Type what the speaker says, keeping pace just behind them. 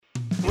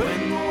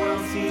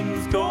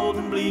seems cold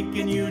and bleak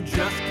and you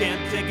just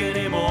can't take it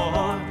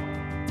anymore.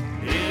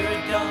 Here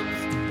it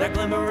comes, that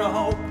glimmer of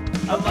hope,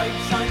 a light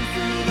shines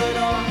through the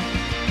door.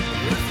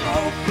 It's the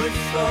hopeless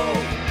show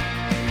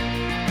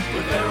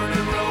with Aaron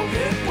and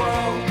Rohit.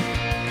 Whoa,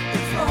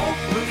 it's the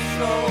hopeless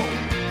show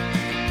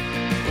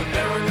with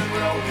Aaron and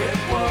Rohit.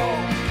 Whoa.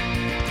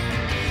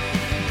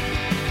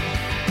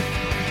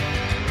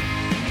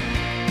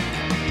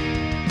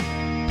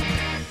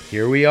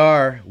 Here we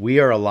are. We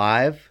are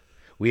alive.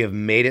 We have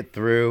made it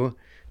through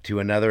to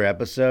another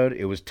episode.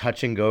 It was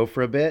touch and go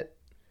for a bit,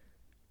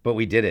 but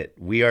we did it.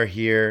 We are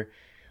here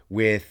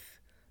with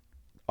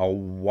a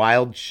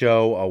wild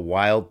show, a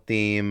wild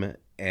theme,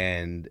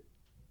 and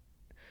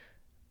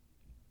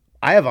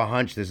I have a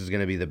hunch this is going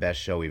to be the best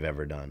show we've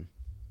ever done.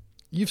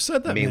 You've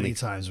said that many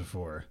times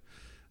before,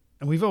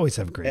 and we've always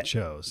had great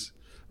shows,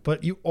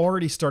 but you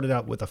already started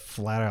out with a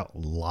flat-out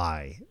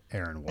lie,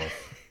 Aaron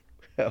Wolf.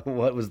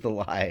 What was the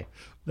lie?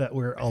 That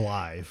we're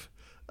alive.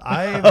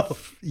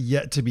 I've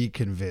yet to be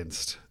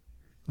convinced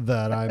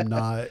that I'm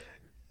not,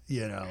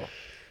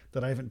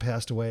 that I haven't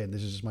passed away and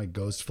this is just my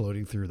ghost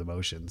floating through the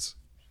motions.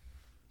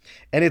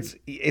 And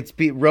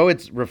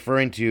Rohit's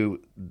referring to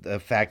the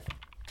fact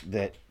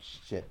that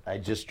I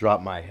just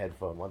dropped my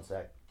headphone. One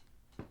sec.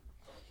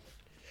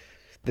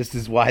 This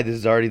is why this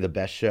is already the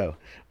best show.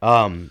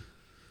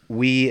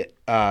 Rohit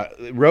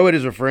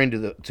is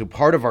referring to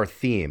part of our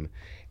theme,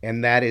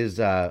 and that is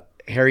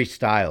Harry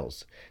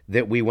Styles,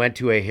 that we went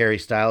to a Harry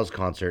Styles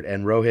concert,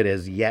 and Rohit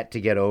has yet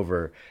to get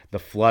over the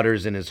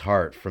flutters in his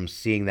heart from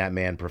seeing that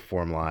man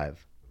perform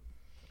live.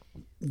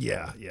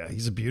 Yeah,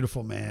 he's a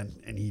beautiful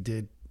man, and he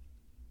did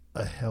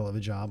a hell of a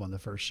job on the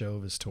first show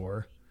of his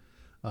tour.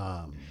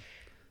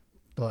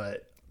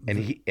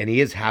 He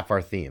is half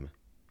our theme.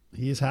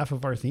 He is half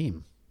of our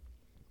theme.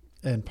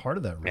 And part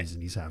of that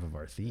reason he's half of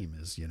our theme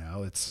is,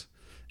 it's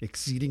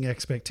exceeding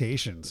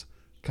expectations,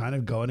 kind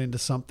of going into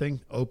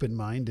something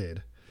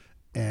open-minded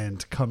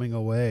and coming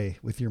away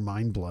with your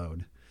mind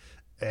blown.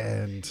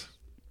 And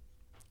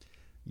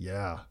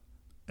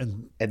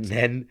and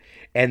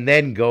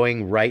then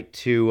going right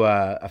to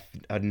a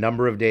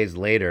number of days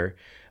later,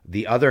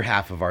 the other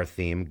half of our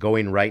theme,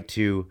 going right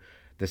to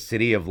the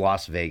city of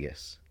Las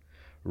Vegas.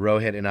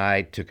 Rohit and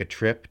I took a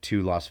trip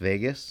to Las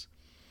Vegas,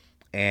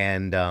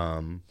 and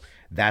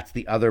that's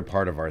the other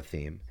part of our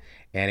theme.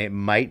 And it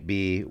might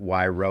be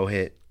why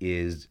Rohit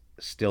is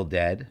still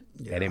dead,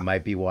 and it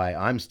might be why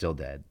I'm still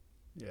dead.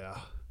 Yeah,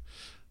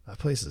 that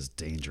place is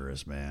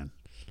dangerous, man.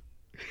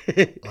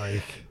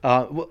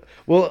 I'll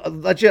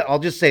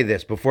just say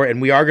this before, and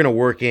we are going to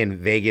work in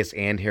Vegas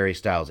and Harry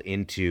Styles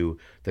into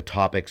the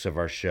topics of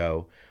our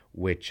show,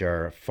 which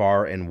are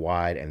far and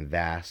wide and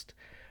vast.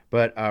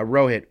 But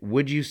Rohit,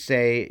 would you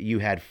say you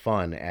had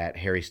fun at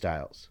Harry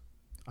Styles?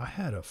 I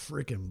had a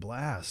freaking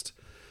blast.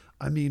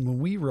 I mean, when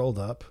we rolled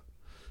up,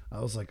 I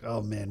was like,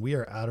 oh man, we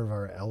are out of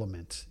our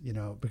element,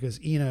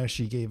 because Ina,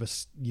 she gave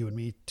us, you and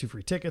me, 2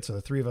 free tickets. So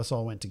the 3 of us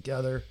all went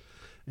together.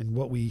 And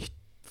what we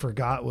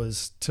forgot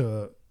was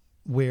to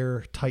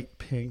wear tight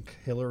pink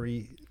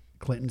Hillary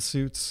Clinton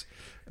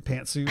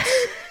pantsuits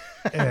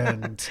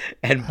and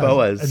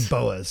boas. And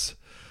boas.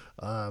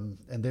 And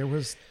there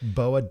was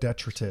boa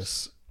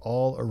detritus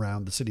all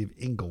around the city of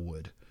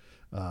Inglewood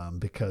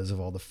because of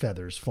all the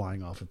feathers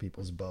flying off of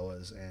people's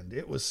boas. And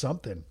it was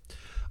something.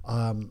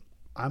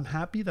 I'm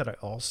happy that I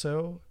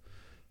also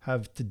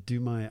have to do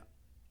my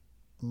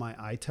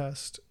eye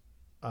test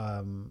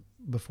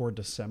before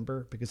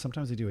December, because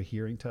sometimes they do a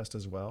hearing test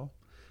as well.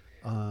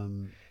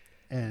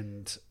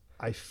 And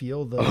I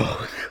feel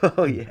the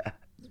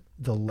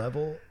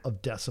level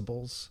of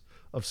decibels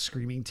of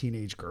screaming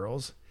teenage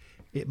girls.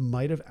 It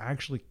might have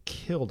actually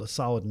killed a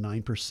solid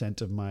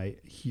 9% of my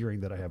hearing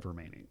that I have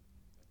remaining.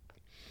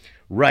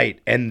 Right.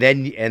 And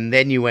then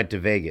you went to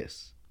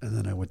Vegas. And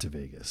then I went to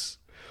Vegas.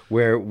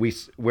 Where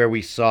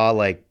we saw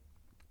like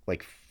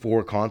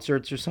 4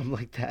 concerts or something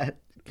like that.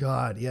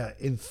 God, yeah.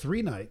 In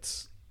 3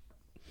 nights.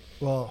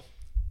 Well,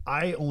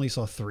 I only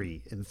saw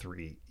 3 in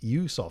 3.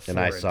 You saw 4. And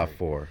I saw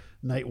 4.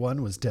 Night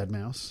 1 was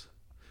Deadmau5.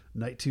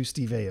 Night 2,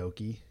 Steve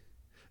Aoki.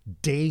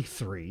 Day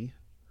 3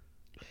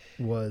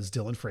 was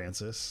Dylan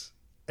Francis.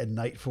 And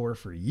night 4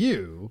 for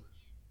you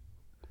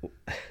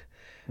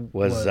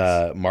was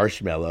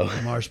Marshmello.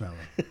 Marshmello.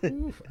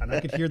 And I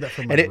could hear that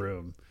from my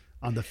room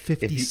on the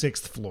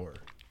 56th floor.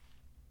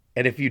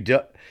 And if you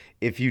don't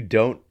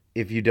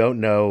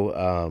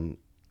know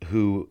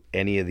who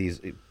any of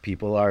these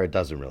people are, it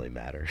doesn't really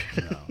matter.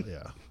 No,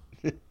 yeah.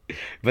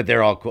 But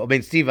they're all cool. I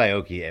mean, Steve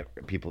Aoki,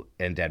 people,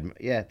 and Dead,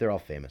 they're all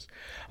famous.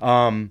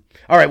 All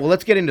right, well,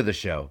 let's get into the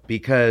show,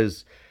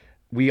 because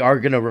we are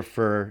going to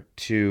refer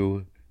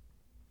to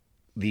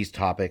these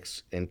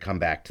topics and come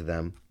back to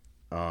them.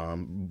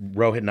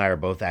 Rohit and I are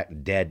both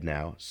dead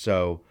now,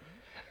 so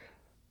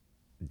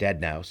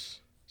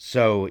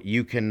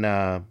you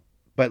can.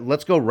 But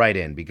let's go right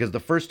in, because the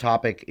first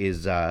topic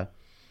is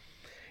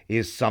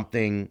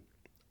something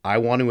I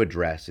want to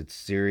address. It's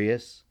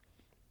serious,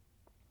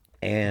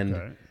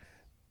 and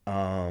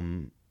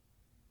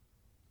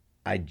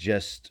I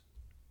just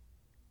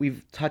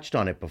we've touched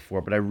on it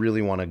before, but I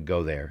really want to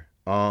go there.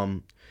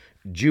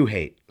 Jew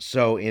hate.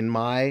 So in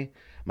my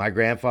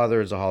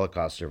grandfather is a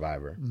Holocaust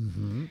survivor.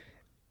 Mm-hmm.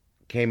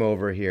 Came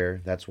over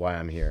here. That's why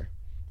I'm here.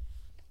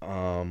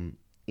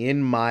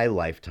 In my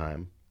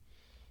lifetime,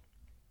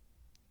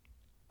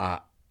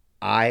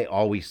 I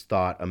always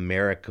thought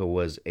America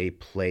was a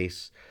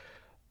place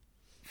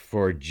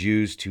for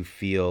Jews to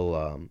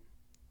feel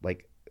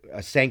like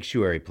a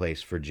sanctuary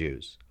place for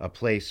Jews, a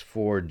place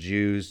for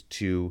Jews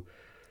to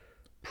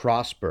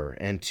prosper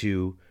and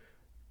to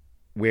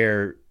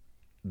where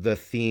the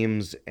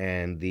themes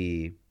and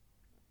the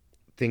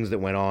things that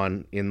went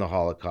on in the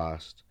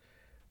Holocaust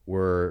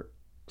were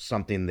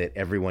something that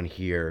everyone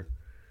here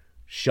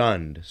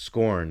shunned,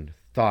 scorned,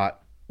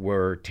 thought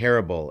were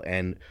terrible,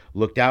 and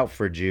looked out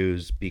for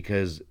Jews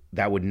because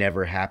that would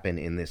never happen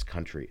in this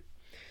country.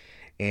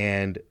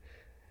 And,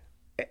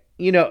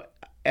 you know,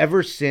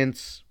 ever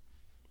since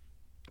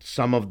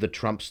some of the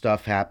Trump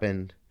stuff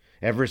happened,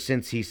 ever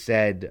since he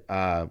said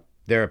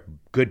there are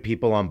good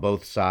people on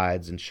both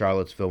sides in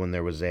Charlottesville when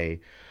there was a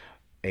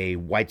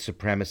white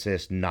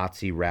supremacist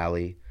Nazi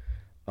rally,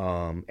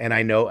 and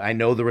I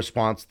know the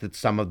response that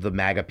some of the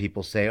MAGA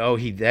people say, oh,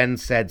 he then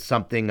said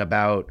something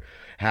about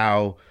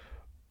how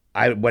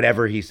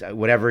whatever he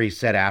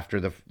said after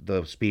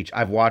the speech.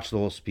 I've watched the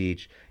whole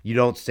speech. You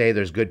don't say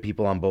there's good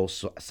people on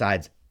both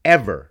sides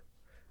ever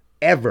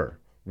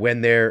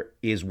when there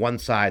is one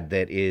side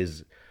that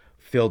is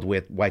filled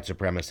with white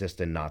supremacists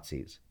and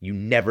Nazis. You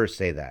never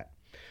say that.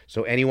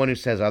 So anyone who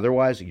says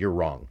otherwise, you're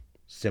wrong.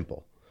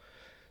 Simple.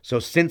 So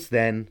since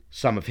then,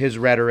 some of his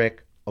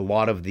rhetoric, a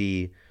lot of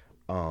the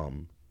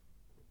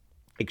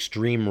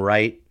extreme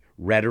right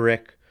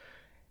rhetoric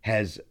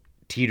has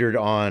teetered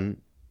on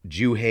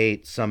Jew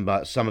hate. Some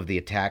of the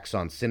attacks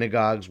on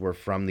synagogues were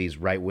from these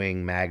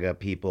right-wing MAGA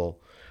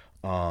people.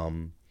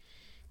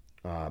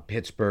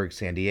 Pittsburgh,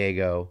 San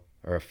Diego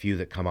are a few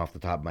that come off the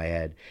top of my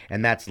head.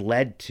 And that's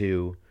led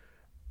to,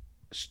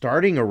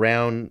 starting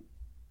around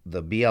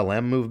the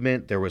BLM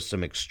movement, there was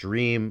some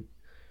extreme,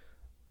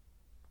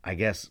 I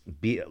guess,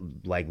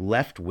 like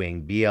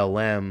left-wing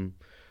BLM,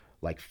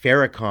 like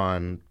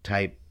Farrakhan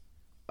type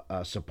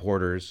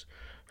supporters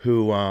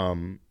who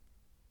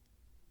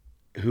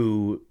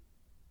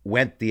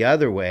went the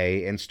other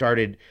way and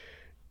started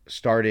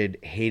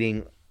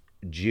hating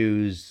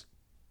Jews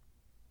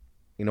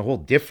in a whole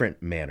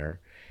different manner.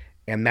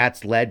 And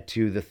that's led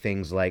to the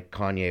things like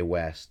Kanye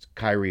West,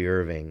 Kyrie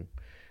Irving,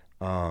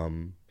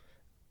 and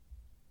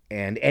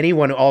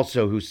anyone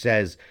also who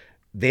says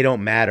they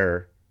don't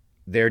matter.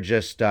 They're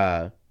just,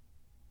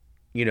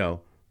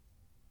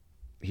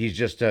 he's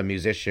just a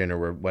musician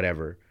or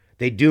whatever.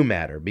 They do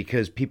matter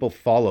because people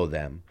follow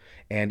them.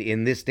 And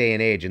in this day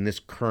and age, in this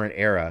current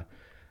era,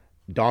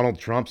 Donald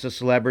Trump's a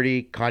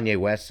celebrity, Kanye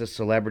West's a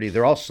celebrity.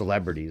 They're all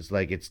celebrities.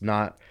 Like, there's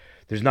not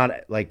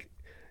like,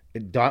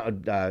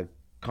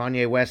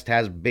 Kanye West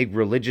has big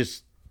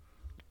religious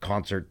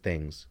concert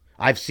things.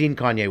 I've seen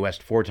Kanye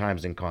West 4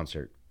 times in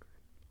concert.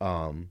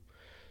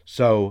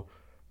 So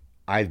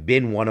I've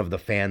been one of the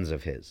fans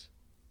of his.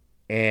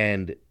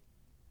 And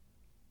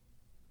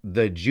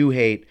the Jew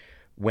hate,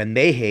 when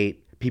they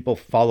hate, people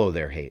follow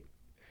their hate.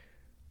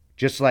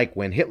 Just like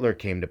when Hitler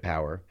came to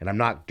power, and I'm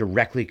not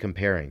directly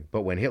comparing,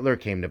 but when Hitler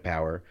came to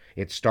power,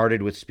 it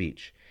started with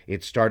speech.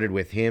 It started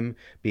with him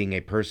being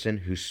a person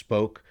who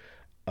spoke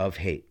of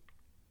hate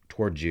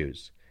toward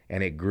Jews.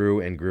 And it grew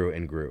and grew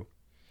and grew.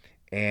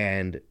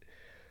 And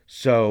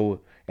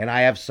so, and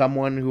I have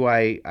someone who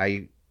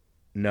I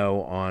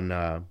know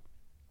on,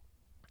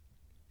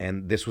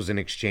 and this was an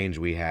exchange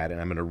we had, and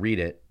I'm going to read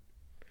it.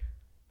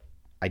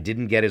 I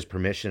didn't get his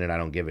permission, and I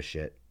don't give a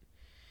shit.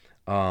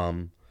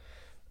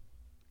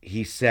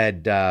 He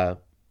said,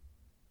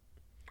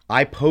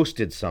 I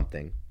posted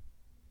something.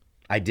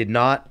 I did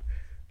not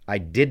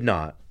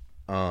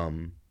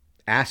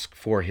ask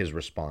for his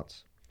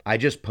response. I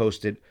just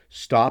posted,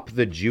 stop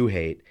the Jew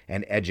hate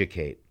and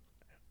educate.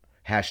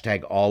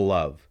 Hashtag all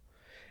love.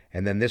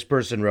 And then this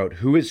person wrote,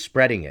 who is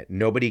spreading it?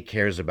 Nobody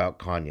cares about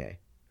Kanye.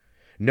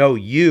 No,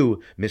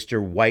 you,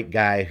 Mr. White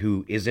guy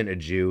who isn't a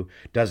Jew,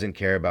 doesn't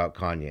care about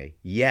Kanye.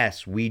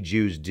 Yes, we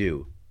Jews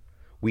do.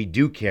 We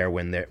do care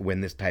when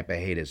this type of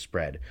hate is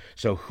spread.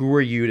 So who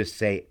are you to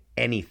say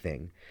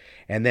anything?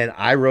 And then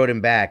I wrote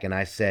him back and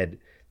I said,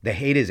 the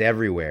hate is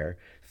everywhere.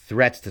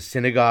 Threats to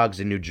synagogues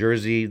in New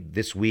Jersey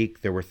this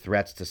week. There were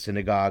threats to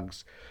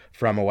synagogues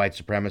from a white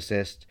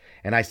supremacist.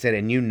 And I said,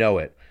 and you know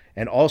it.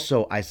 And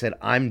also I said,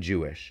 I'm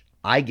Jewish.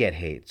 I get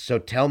hate. So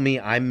tell me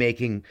I'm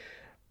making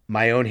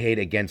my own hate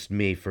against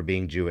me for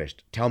being Jewish.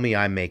 Tell me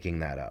I'm making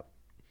that up.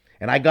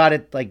 And I got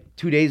it like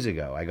 2 days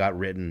ago. I got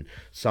written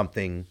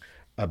something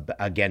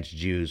against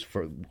Jews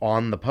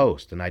on the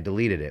post, and I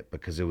deleted it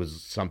because it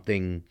was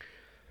something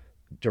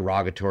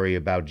derogatory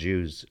about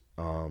Jews.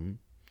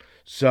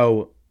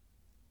 So,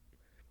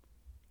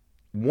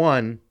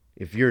 one,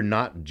 if you're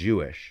not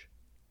Jewish,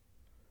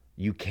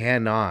 you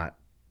cannot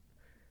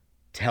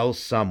tell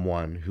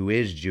someone who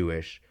is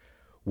Jewish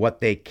what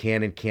they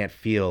can and can't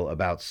feel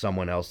about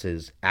someone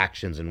else's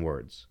actions and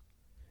words.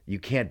 You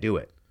can't do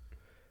it.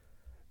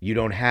 You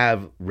don't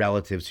have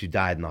relatives who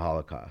died in the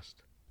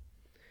Holocaust.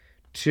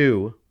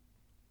 2,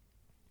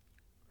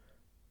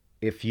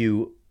 if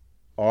you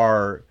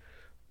are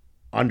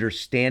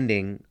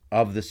understanding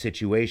of the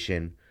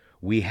situation,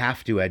 we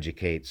have to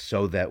educate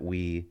so that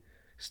we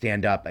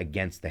stand up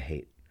against the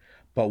hate.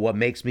 But what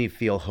makes me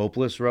feel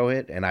hopeless,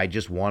 Rohit, and I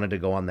just wanted to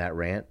go on that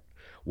rant,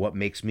 what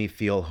makes me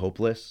feel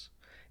hopeless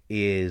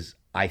is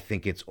I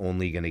think it's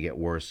only going to get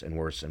worse and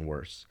worse and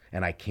worse.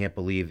 And I can't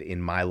believe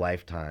in my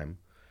lifetime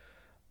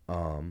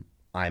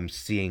I'm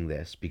seeing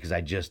this, because I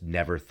just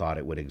never thought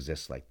it would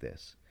exist like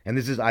this. And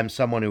this is, I'm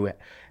someone who,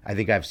 I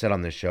think I've said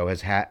on this show,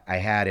 I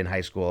had in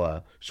high school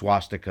a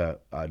swastika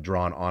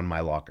drawn on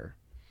my locker.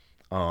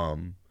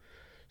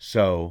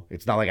 So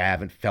it's not like I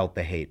haven't felt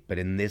the hate, but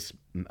in this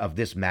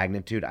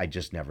magnitude, I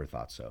just never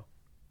thought so.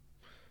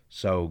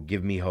 So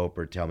give me hope,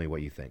 or tell me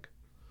what you think.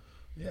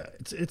 Yeah,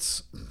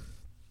 it's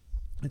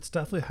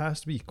definitely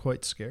has to be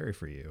quite scary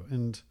for you.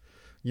 And,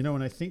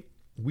 and I think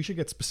we should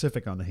get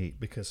specific on the hate,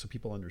 because so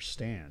people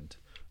understand,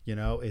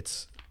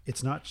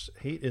 it's not,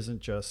 hate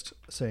isn't just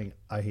saying,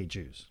 I hate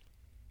Jews,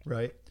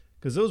 right?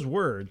 Because those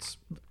words,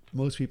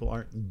 most people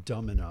aren't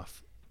dumb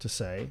enough to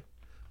say.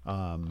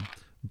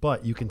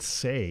 But you can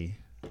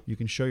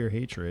show your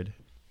hatred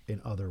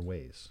in other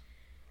ways,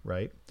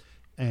 right?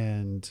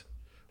 And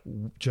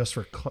just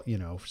for,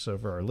 so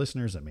for our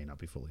listeners that may not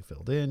be fully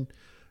filled in,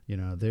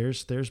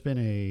 there's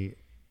been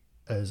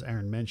as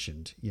Aaron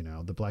mentioned,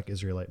 the Black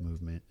Israelite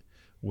movement,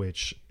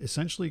 which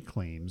essentially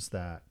claims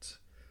that,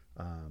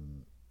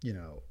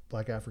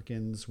 Black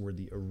Africans were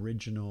the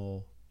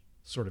original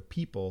sort of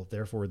people,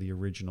 therefore the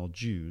original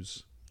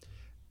Jews,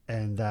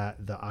 and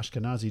that the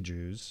Ashkenazi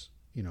Jews,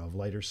 of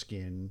lighter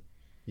skin,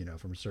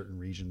 from a certain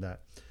region,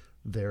 that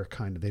they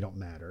don't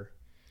matter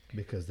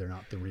because they're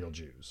not the real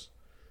Jews,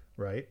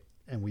 right?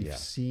 And we've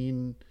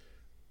seen,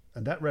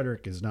 and that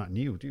rhetoric is not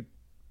new, dude.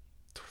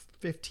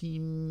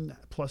 15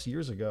 plus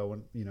years ago,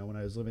 when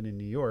I was living in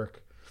New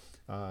York,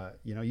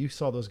 you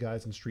saw those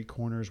guys on street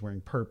corners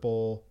wearing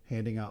purple,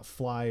 handing out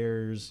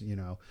flyers.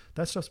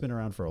 That stuff's been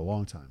around for a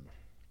long time.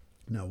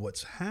 Now,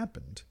 what's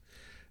happened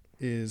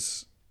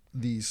is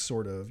these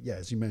sort of,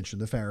 as you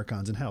mentioned, the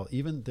Farrakhan's and hell.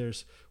 Even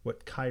there's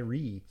what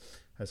Kyrie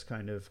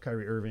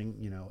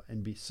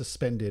Irving,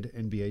 suspended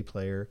NBA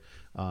player.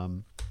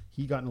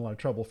 He got in a lot of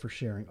trouble for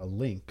sharing a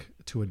link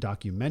to a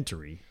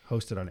documentary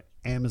hosted on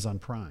Amazon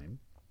Prime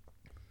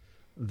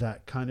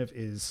that kind of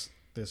is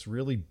this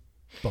really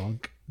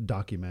bunk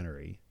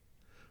documentary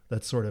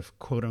that sort of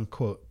quote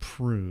unquote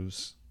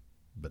proves,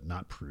 but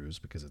not proves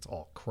because it's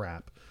all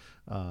crap,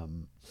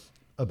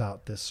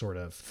 about this sort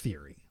of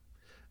theory.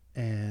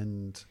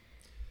 And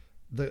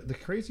the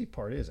crazy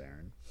part is,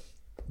 Aaron,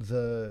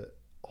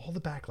 all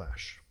the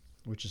backlash,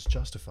 which is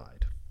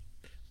justified,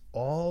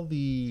 all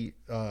the,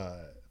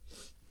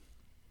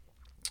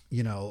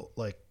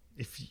 like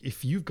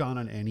if you've gone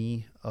on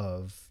any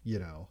of,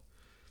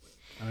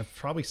 and I've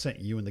probably sent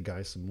you and the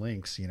guys some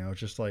links,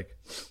 just like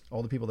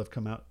all the people that have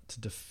come out to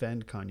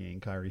defend Kanye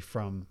and Kyrie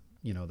from,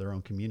 their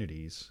own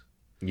communities.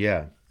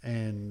 Yeah.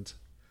 And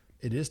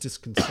it is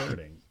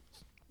disconcerting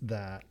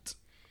that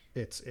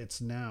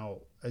it's now,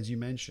 as you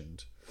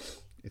mentioned,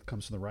 it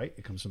comes from the right,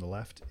 it comes from the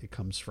left, it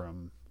comes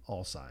from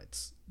all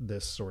sides.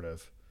 This sort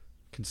of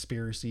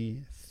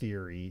conspiracy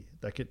theory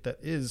that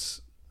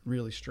is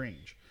really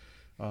strange,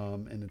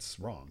 and it's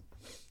wrong.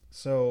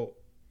 So,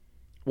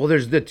 well,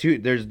 there's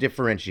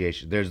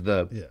differentiation. There's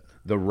the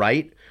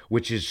right,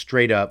 which is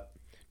straight up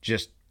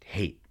just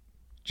hate,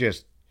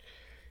 just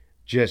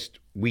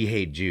we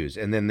hate Jews,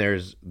 and then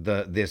there's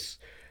this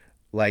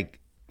like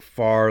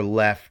far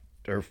left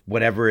or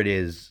whatever it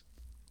is,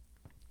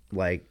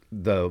 like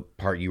the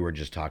part you were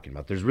just talking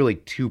about. There's really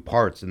two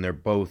parts, and they're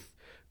both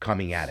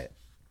coming at it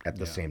at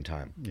the same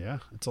time. Yeah,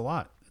 it's a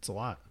lot.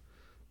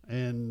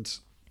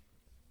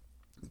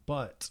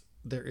 But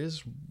there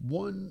is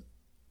one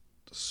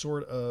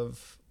sort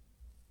of,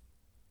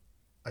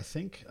 I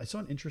think I saw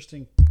an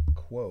interesting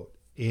quote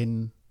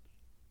in,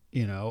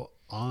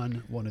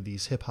 on one of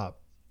these hip hop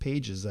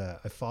pages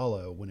that I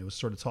follow, when it was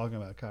sort of talking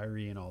about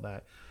Kyrie and all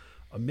that,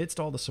 amidst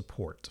all the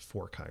support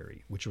for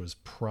Kyrie, which was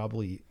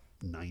probably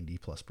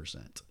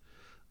 90+%,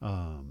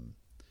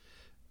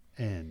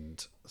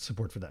 and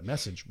support for that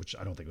message, which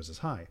I don't think was as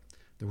high.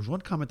 There was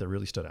one comment that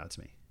really stood out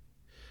to me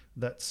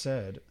that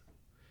said,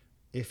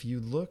 if you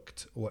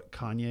looked what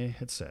Kanye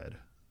had said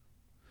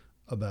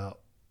about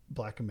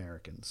Black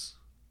Americans,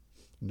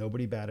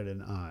 nobody batted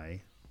an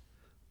eye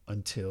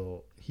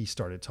until he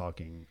started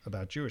talking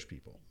about Jewish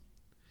people.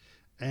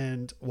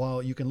 And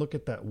while you can look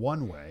at that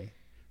one way,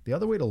 the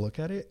other way to look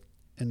at it,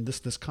 and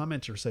this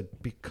commenter said,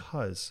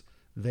 because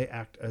they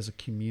act as a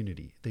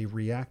community, they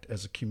react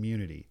as a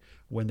community.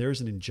 When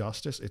there's an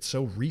injustice, it's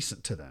so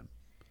recent to them.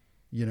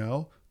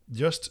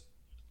 Just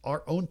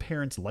our own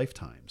parents'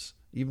 lifetimes,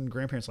 even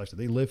grandparents' lifetimes,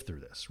 they lived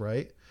through this,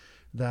 right?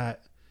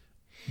 That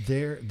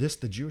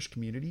the Jewish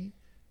community,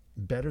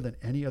 better than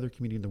any other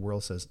community in the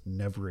world, says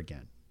never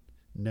again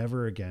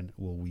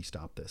will we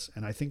stop this.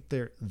 And I think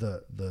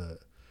the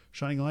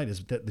Shining light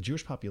is that the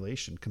Jewish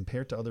population,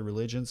 compared to other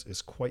religions,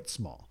 is quite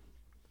small.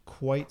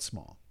 Quite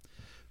small.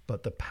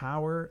 But the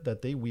power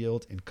that they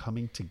wield in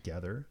coming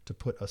together to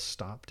put a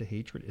stop to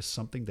hatred is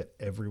something that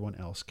everyone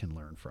else can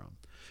learn from.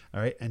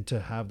 All right. And to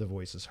have the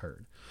voices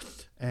heard.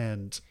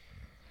 And,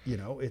 you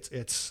know,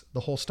 it's the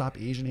whole Stop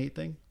Asian Hate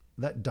thing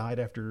that died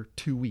after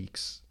 2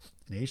 weeks.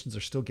 And Asians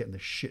are still getting the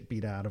shit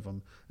beat out of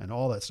them and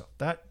all that stuff.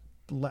 That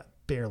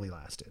barely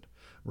lasted.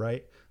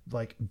 Right.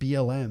 Like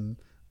BLM,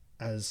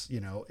 as you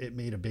know, it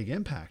made a big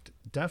impact,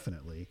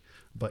 definitely.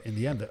 But in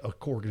the end, the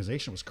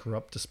organization was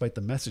corrupt despite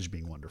the message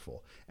being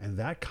wonderful. And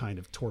that kind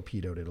of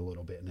torpedoed it a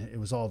little bit. And it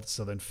was all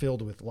so then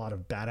filled with a lot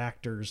of bad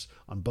actors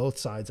on both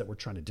sides that were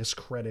trying to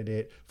discredit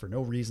it for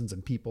no reasons,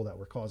 and people that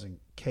were causing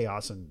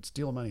chaos and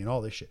stealing money and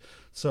all this shit.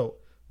 So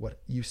what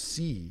you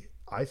see,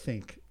 I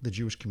think the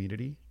Jewish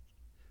community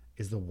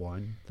is the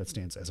one that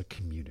stands as a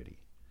community,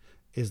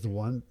 is the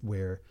one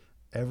where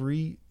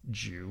every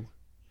Jew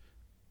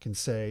can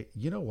say,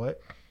 you know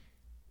what?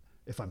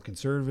 If I'm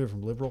conservative,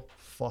 I'm liberal,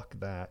 fuck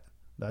that.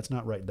 That's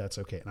not right. That's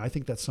okay. And I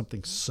think that's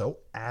something so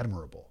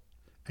admirable.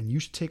 And you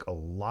should take a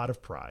lot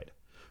of pride,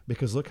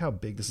 because look how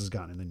big this has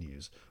gotten in the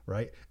news,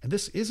 right? And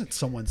this isn't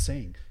someone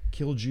saying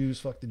kill Jews,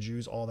 fuck the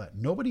Jews, all that.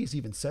 Nobody's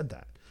even said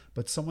that.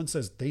 But someone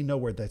says they know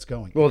where that's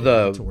going. Well,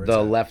 the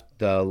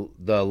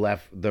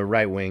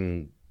right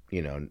wing,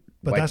 you know.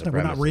 But that's not,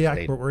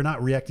 we're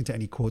not reacting to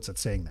any quotes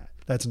that's saying that.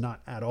 That's not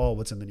at all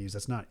what's in the news.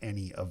 That's not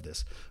any of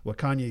this. What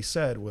Kanye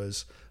said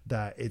was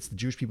that it's the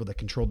Jewish people that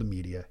control the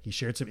media. He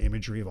shared some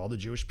imagery of all the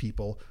Jewish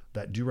people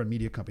that do run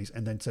media companies,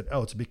 and then said,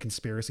 oh, it's a big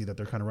conspiracy that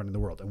they're kind of running the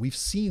world. And we've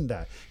seen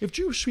that. If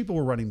Jewish people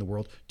were running the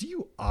world, do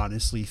you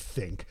honestly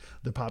think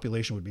the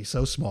population would be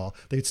so small?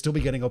 They'd still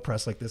be getting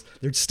oppressed like this.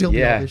 There'd still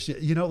be all this shit.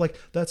 You know, like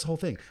that's the whole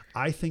thing.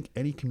 I think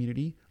any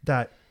community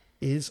that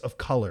is of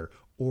color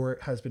or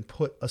has been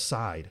put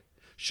aside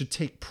should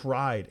take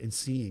pride in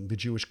seeing the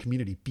Jewish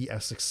community be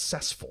as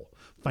successful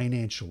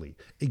financially,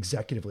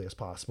 executively as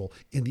possible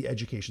in the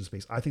education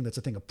space. I think that's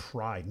a thing of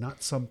pride,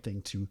 not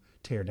something to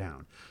tear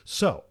down.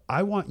 So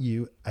I want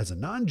you as a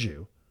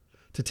non-Jew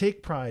to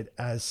take pride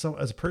as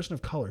a person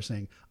of color,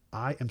 saying,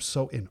 I am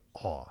so in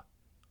awe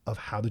of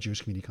how the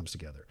Jewish community comes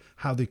together,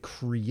 how they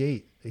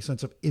create a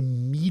sense of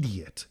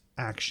immediate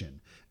action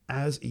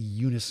as a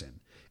unison.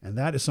 And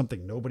that is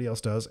something nobody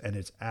else does, and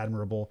it's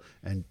admirable.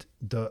 And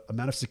the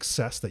amount of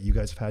success that you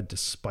guys have had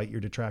despite your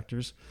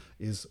detractors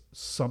is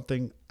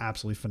something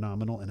absolutely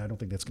phenomenal, and I don't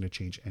think that's going to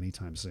change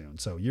anytime soon.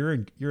 So you're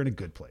in a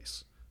good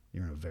place.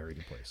 You're in a very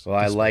good place. Well,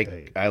 I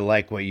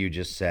like what you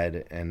just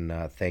said, and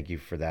thank you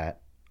for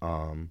that.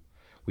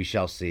 We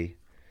shall see,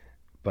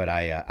 but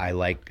I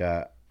like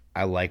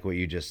what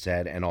you just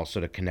said, and also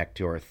to connect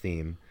to our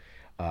theme,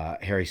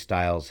 Harry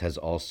Styles has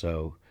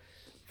also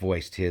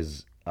voiced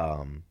his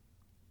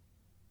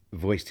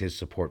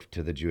support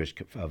to the Jewish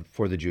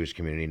for the Jewish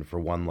community and for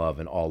one love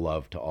and all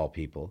love to all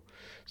people.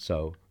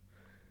 So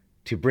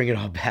to bring it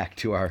all back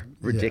to our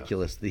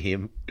ridiculous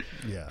theme,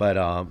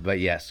 but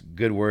yes,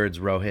 good words,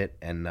 Rohit,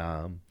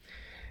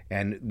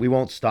 and we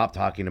won't stop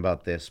talking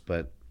about this,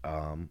 but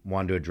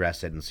wanted to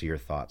address it and see your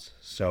thoughts.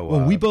 So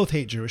well, we both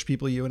hate Jewish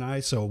people, you and I,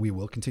 so we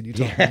will continue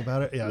talking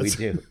about it. Yeah, we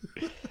do.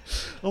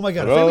 Oh my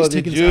God! If anybody's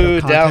taking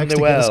this out of context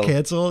to get us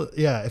canceled,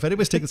 if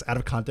anybody's taking this out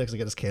of context to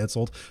get us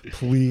canceled,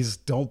 please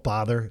don't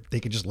bother. They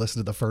can just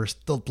listen to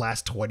the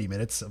last 20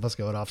 minutes of us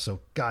going off.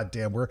 So,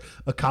 goddamn, we're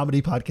a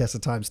comedy podcast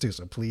at times too.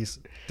 So please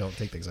don't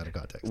take things out of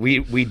context.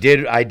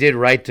 I did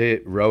write to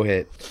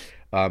Rohit.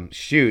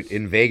 Shoot,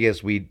 in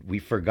Vegas, we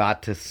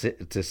forgot to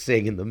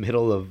sing in the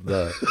middle of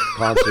the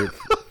concert.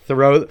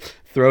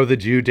 Throw the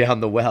Jew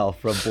down the well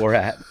from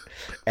Borat,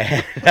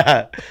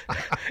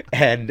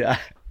 and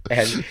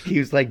he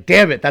was like,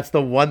 "Damn it, that's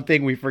the one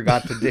thing we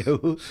forgot to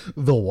do."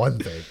 The one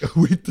thing.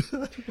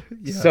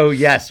 So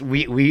yes,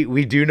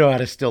 we do know how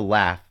to still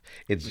laugh.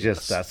 It's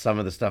just some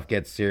of the stuff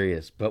gets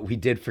serious, but we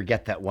did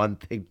forget that one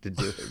thing to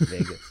do in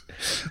Vegas.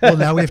 Well,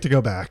 now we have to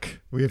go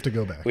back. We have to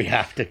go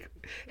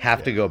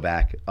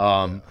back.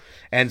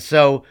 And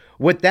so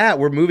with that,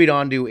 we're moving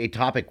on to a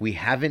topic we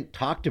haven't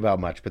talked about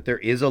much, but there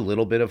is a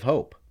little bit of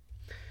hope.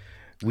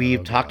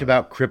 We've talked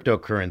about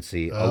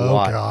cryptocurrency a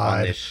lot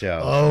on this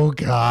show. Oh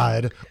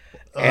God!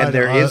 And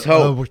there is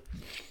hope.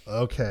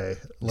 Okay,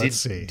 let's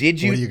see. What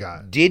do you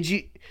got?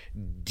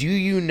 Do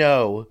you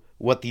know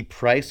what the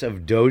price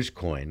of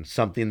Dogecoin,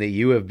 something that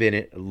you have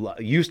been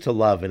used to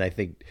love and I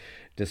think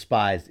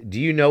despised, do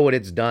you know what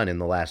it's done in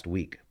the last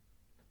week?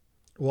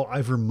 Well,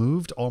 I've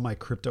removed all my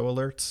crypto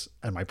alerts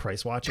and my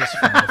price watches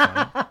from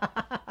my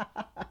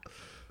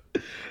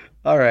phone.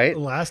 All right.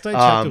 Last I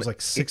checked, it was like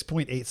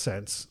 6.8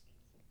 cents.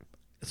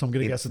 So I'm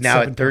gonna guess it's now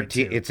 7. at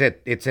 13.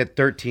 It's at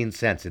 13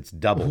 cents. It's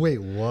double. Wait,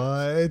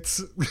 what?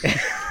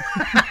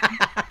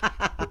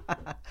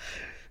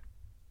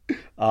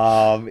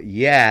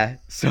 Yeah.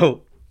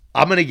 So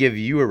I'm gonna give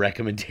you a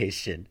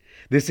recommendation.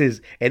 This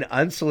is an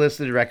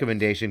unsolicited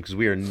recommendation because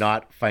we are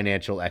not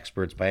financial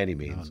experts by any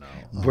means.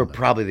 We're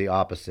probably the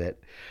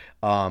opposite.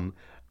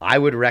 I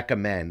would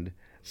recommend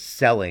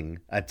selling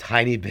a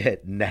tiny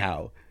bit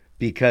now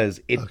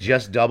because it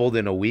just doubled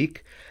in a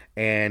week,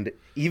 and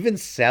even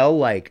sell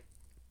like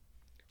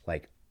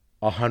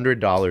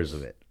 $100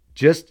 of it,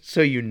 just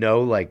so you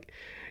know, like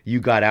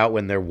you got out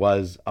when there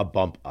was a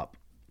bump up.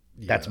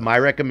 Yeah. That's my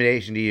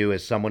recommendation to you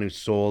as someone who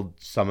sold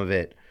some of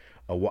it,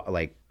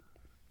 like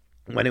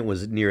when it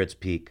was near its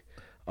peak.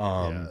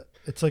 Yeah.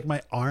 It's like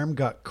my arm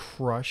got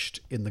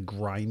crushed in the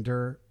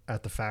grinder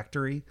at the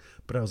factory,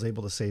 but I was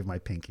able to save my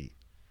pinky.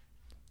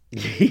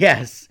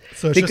 Yes.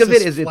 So it's think just of it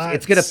this as flat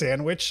it's gonna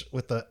sandwich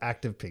with the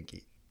active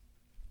pinky.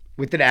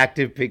 with an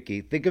active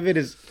pinky. Think of it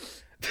as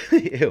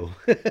ew.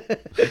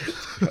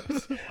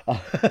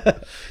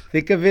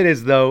 Think of it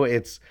as though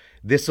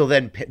this will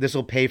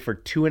pay for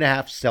 2.5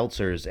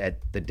 seltzers at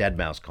the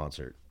Deadmau5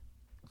 concert.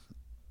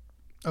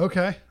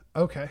 Okay.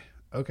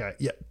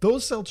 Yeah,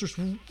 those seltzers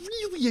were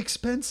really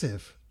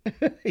expensive.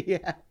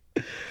 Yeah.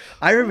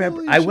 I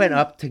remember I went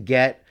up to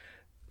get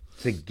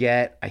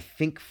I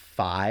think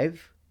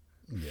 5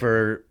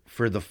 for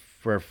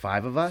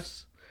 5 of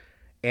us,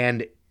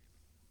 and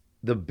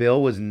the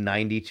bill was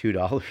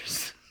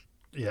 $92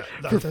 Yeah,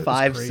 for that was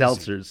 5 crazy.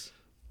 seltzers.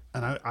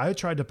 And I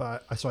tried to buy,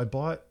 so I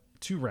bought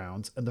 2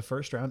 rounds, and the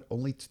first round,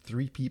 only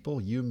 3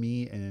 people, you,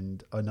 me,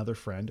 and another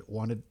friend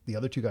wanted. The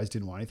other 2 guys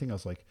didn't want anything. I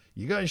was like,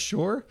 "You guys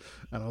sure?"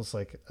 And I was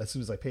like, as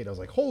soon as I paid, I was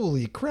like,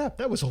 "Holy crap,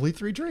 that was only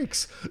 3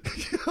 drinks."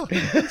 It's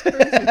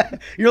crazy.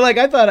 You're like,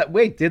 I thought.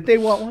 Wait, did they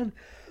want one?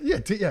 Yeah,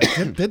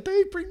 did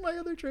they bring my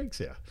other drinks?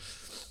 Yeah.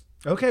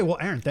 Okay, well,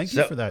 Aaron, thank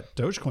you for that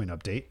Dogecoin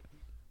update.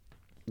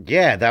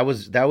 Yeah, that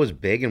was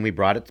big, and we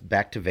brought it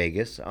back to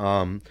Vegas.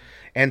 And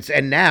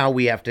now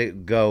we have to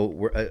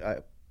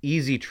go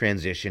easy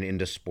transition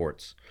into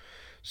sports.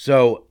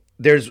 So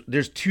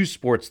there's 2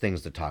 sports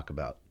things to talk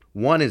about.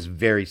 One is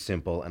very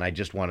simple, and I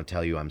just want to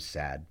tell you I'm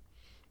sad.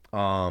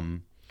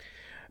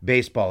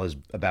 Baseball is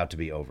about to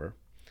be over.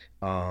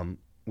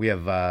 We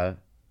have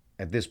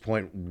at this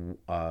point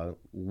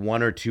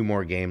 1 or 2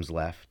 more games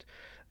left,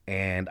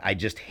 and I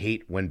just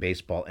hate when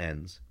baseball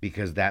ends,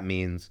 because that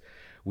means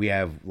we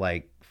have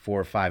like 4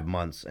 or 5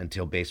 months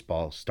until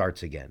baseball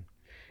starts again.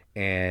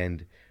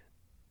 And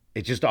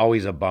it's just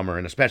always a bummer,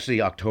 and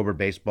especially October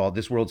baseball.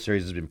 This World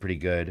Series has been pretty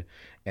good,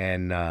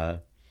 and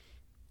I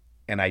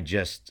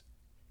just,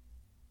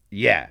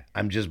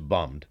 I'm just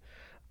bummed.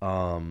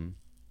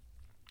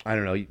 I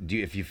don't know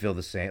if you feel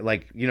the same.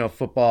 Like,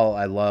 football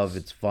I love,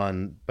 it's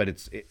fun,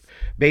 but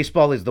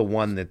baseball is the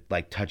one that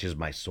like touches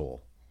my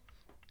soul,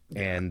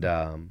 and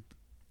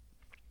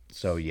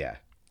so yeah,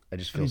 I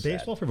just feel sad.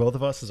 Baseball for both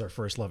of us is our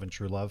first love and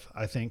true love,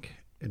 I think,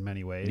 in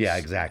many ways. Yeah,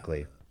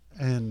 exactly.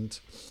 And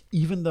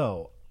even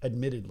though,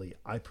 admittedly,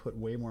 I put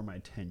way more of my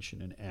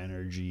attention and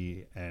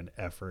energy and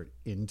effort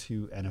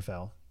into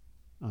NFL,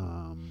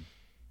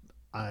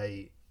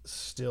 I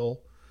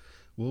still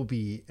will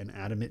be an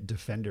adamant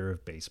defender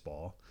of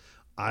baseball.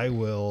 I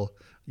will,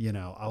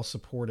 I'll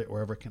support it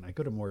wherever can. I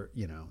go to more,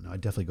 I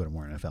definitely go to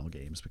more NFL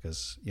games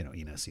because,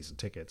 Ina has season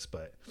tickets,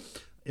 but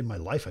in my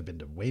life, I've been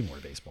to way more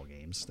baseball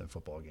games than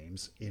football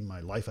games. In my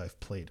life, I've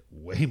played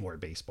way more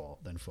baseball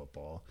than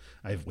football.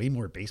 I have way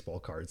more baseball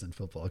cards than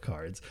football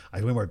cards. I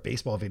have way more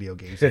baseball video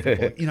games than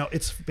football.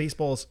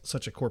 Baseball is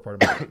such a core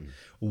part of my life.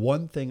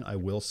 One thing I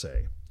will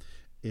say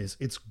is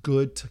it's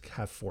good to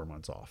have 4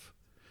 months off.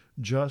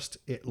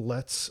 It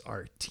lets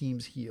our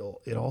teams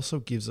heal. It also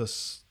gives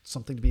us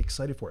something to be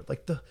excited for.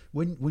 Like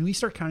when we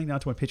start counting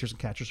down to when pitchers and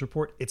catchers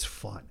report, it's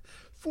fun.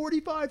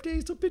 45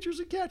 days till pitchers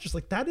and catchers.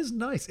 Like, that is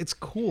nice. It's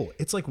cool.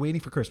 It's like waiting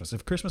for Christmas.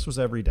 If Christmas was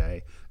every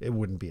day, it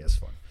wouldn't be as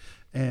fun.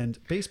 And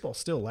baseball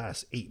still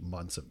lasts 8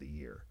 months of the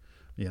year.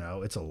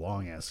 It's a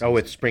long ass season. Oh,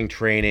 it's spring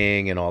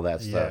training and all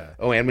that stuff. Yeah.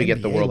 Oh, and we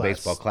get the NBA World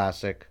lasts- Baseball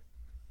Classic.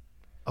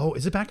 Oh,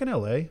 is it back in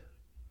LA?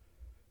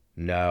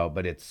 No,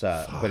 but it's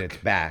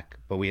back.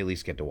 But we at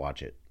least get to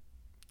watch it.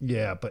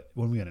 Yeah, but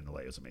when we went in LA,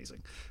 it was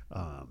amazing.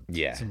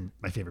 Yeah. It's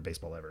my favorite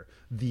baseball ever.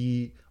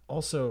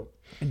 Also,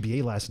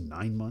 NBA lasts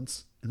 9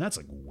 months, and that's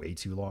like way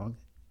too long.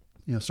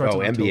 Starts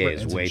in October, NBA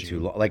is ends in way June. too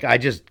long. Like,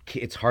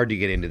 it's hard to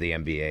get into the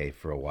NBA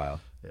for a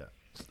while. Yeah,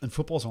 and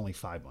football's only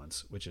 5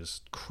 months, which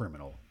is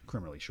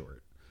criminally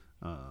short.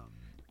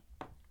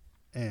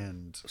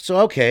 And So,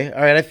 okay.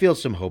 All right. I feel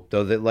some hope,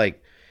 though, that,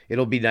 like,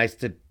 it'll be nice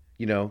to,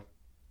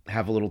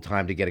 have a little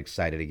time to get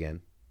excited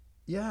again.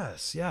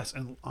 yes,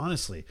 and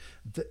honestly,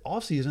 the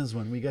off season is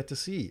when we get to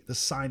see the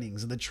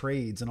signings and the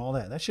trades and all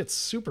that. That shit's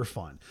super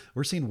fun.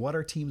 We're seeing what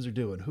our teams are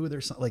doing, who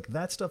they're like.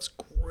 That stuff's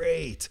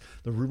great.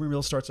 The rumor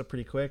mill starts up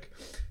pretty quick.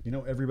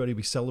 Everybody will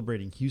be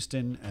celebrating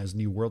Houston as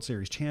new World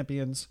Series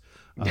champions.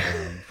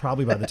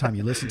 Probably by the time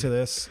you listen to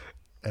this.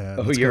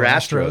 Let's Your go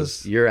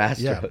Astros. Your Astros.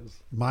 Yeah,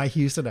 my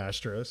Houston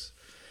Astros.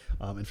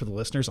 And for the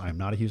listeners, I am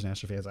not a Houston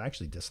Astros fan. I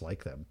actually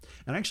dislike them.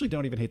 And I actually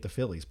don't even hate the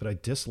Phillies, but I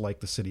dislike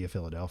the city of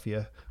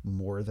Philadelphia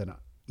more than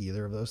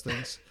either of those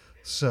things.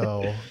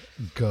 So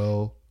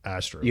go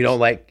Astros. You don't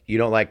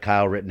like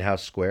Kyle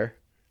Rittenhouse Square?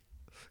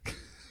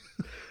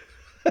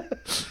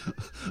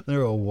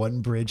 They're a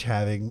one bridge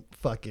having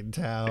fucking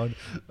town.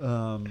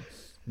 No,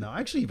 I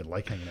actually even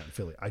like hanging out in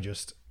Philly.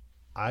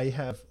 I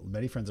have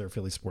many friends that are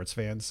Philly sports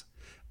fans,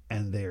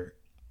 and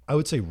I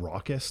would say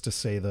raucous to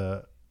say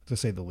the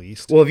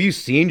least. Well, have you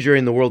seen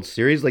during the World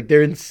Series? Like,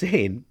 they're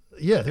insane.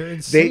 Yeah, they're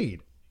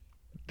insane.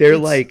 They're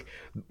like,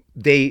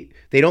 they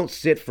don't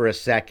sit for a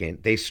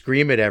second. They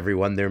scream at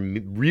everyone. They're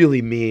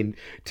really mean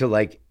to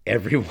like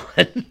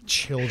everyone.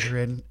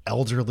 Children,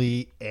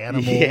 elderly,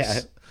 animals. Yeah.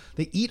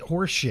 They eat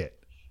horse shit.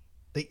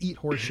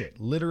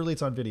 Literally,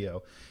 it's on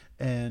video.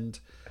 And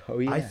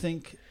I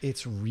think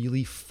it's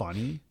really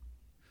funny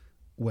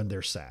when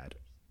they're sad.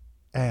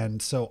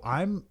 And so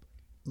I'm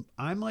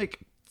like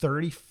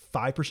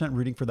 35%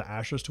 rooting for the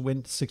Astros to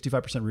win,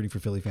 65% rooting for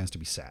Philly fans to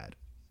be sad.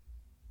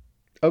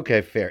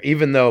 Okay, fair.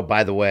 Even though,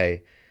 by the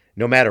way,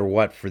 no matter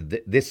what for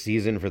this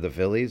season for the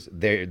Phillies,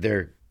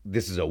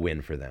 this is a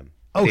win for them.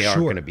 Oh, they aren't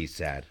sure. going to be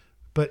sad.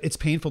 But it's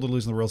painful to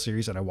lose in the World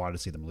Series, and I want to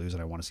see them lose,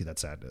 and I want to see that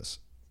sadness.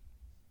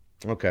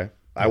 Okay.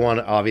 I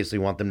obviously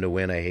want them to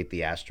win. I hate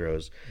the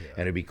Astros, and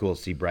it'd be cool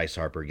to see Bryce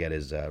Harper get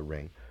his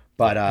ring.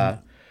 But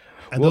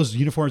and those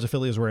uniforms the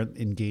Phillies were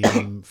in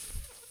game.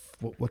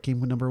 What game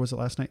number was it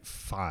last night?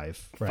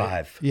 5. Right?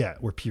 5. Yeah,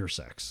 were pure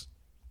sex.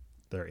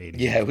 They're 80.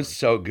 Yeah, it was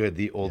so good.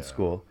 The old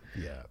school.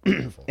 Yeah,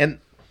 beautiful. And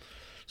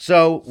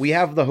so we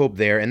have the hope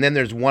there, and then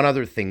there's one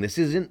other thing. This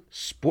isn't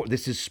sport.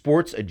 This is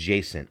sports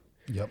adjacent.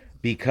 Yep.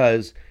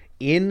 Because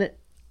in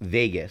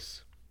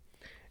Vegas,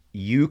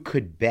 you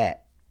could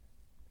bet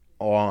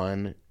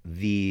on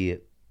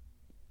the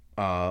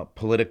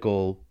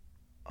political,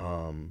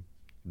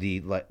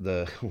 the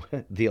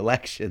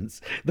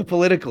elections, the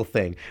political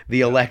thing,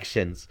 the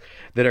elections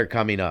that are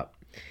coming up,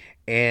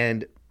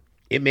 and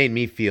it made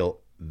me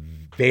feel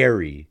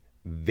very,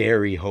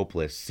 very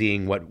hopeless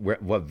seeing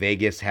what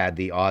Vegas had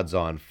the odds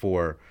on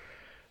for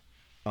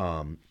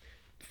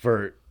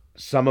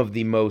some of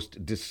the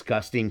most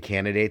disgusting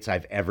candidates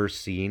I've ever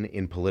seen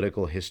in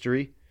political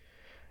history.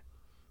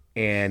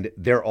 And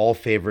they're all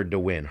favored to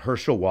win.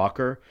 Herschel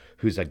Walker,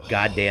 who's a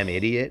goddamn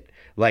idiot.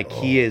 Like,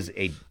 he is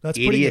a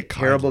idiot,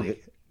 terrible.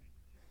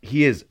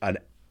 He is an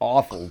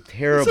awful,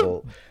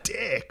 terrible. He's a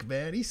dick,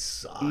 man. He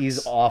sucks.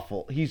 He's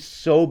awful. He's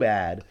so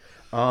bad.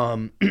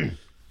 And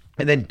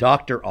then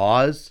Dr.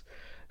 Oz,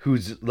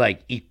 who's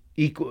like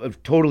equal, a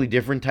totally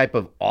different type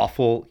of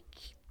awful,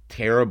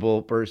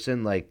 terrible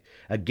person. Like,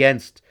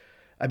 against,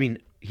 I mean,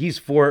 he's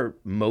for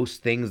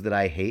most things that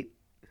I hate.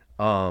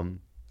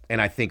 And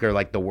I think are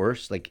like the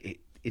worst. Like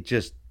it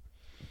just,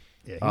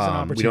 yeah, he's an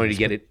opportunist. We don't need to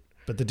get it,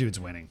 but the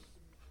dude's winning.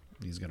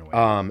 He's gonna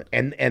win.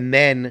 And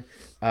then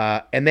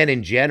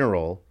in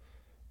general,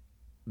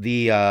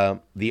 the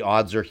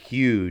odds are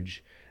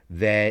huge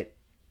that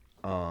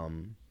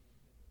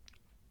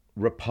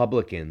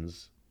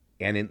Republicans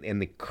and in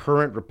the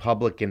current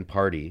Republican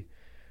Party,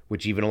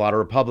 which even a lot of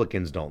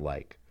Republicans don't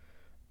like,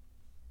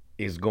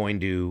 is going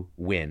to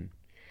win.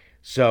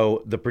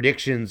 So the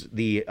predictions,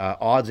 the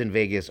odds in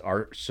Vegas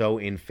are so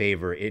in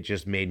favor. It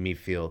just made me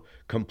feel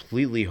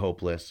completely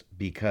hopeless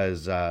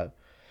because,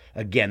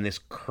 again, this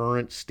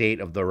current state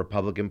of the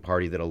Republican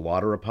Party that a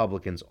lot of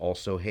Republicans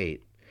also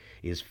hate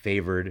is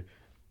favored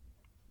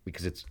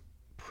because it's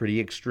pretty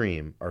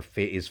extreme.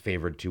 Is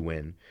favored to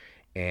win,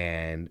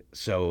 and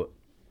so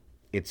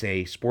it's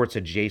a sports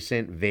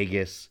adjacent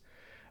Vegas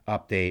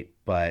update.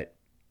 But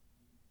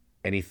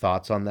any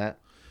thoughts on that?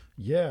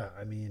 Yeah,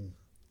 I mean,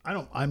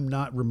 I'm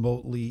not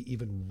remotely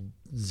even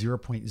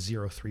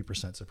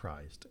 0.03%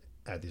 surprised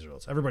at these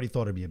results. Everybody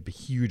thought it'd be a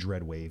huge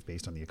red wave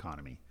based on the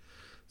economy.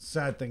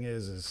 Sad thing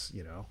is,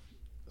 you know,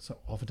 so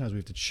oftentimes we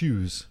have to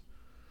choose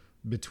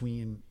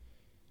between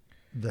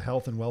the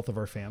health and wealth of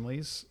our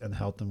families and the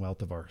health and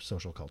wealth of our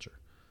social culture,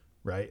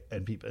 right?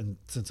 And people, and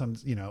since I'm,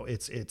 you know,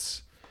 it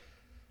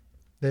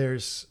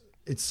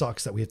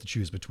sucks that we have to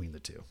choose between the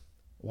two.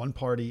 One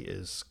party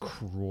is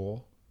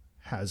cruel,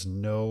 has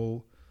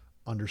no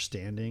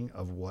understanding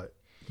of what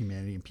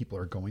humanity and people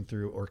are going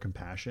through or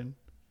compassion,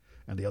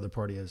 and the other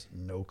party has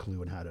no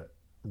clue on how to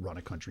run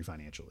a country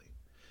financially.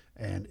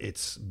 And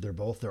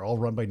they're all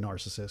run by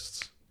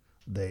narcissists.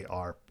 They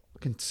are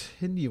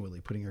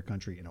continually putting our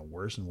country in a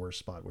worse and worse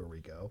spot where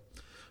we go.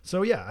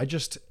 So yeah,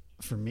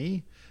 for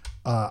me,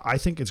 I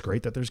think it's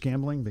great that there's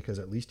gambling because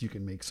at least you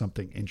can make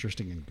something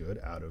interesting and good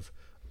out of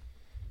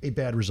a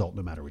bad result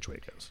no matter which way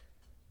it goes.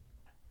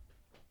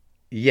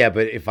 Yeah,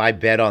 but if I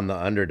bet on the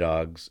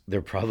underdogs,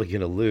 they're probably going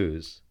to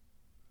lose.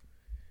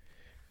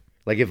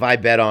 Like if I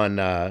bet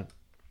on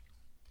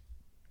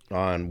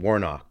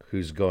Warnock,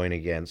 who's going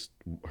against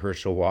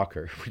Herschel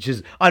Walker, which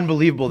is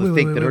unbelievable to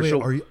think that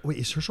Herschel. Wait,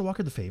 is Herschel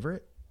Walker the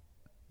favorite?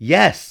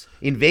 Yes,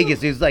 in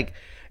Vegas,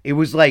 it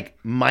was like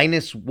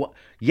minus one.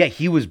 Yeah,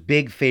 he was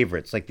big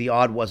favorites. Like the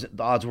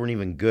odds weren't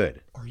even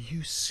good. Are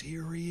you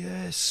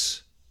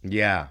serious?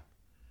 Yeah,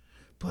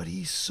 but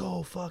he's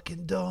so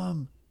fucking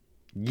dumb.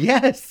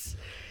 Yes,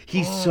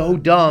 he's so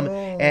dumb,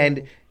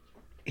 and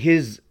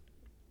his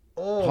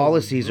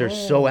policies are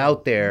so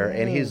out there,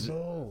 and he's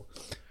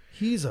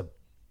a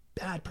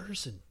bad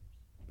person,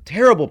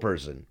 terrible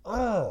person.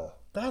 Oh,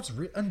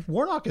 and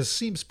Warnock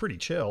seems pretty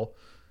chill.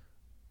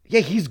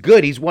 Yeah, he's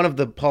good. He's one of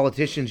the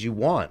politicians you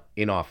want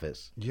in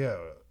office. Yeah.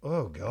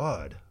 Oh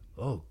God.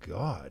 Oh,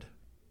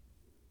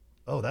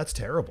 that's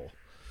terrible.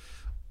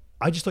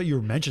 I just thought you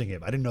were mentioning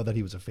him. I didn't know that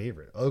he was a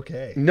favorite.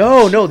 Okay.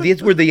 No,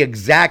 these were the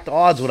exact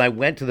odds when I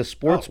went to the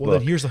sports Well, book.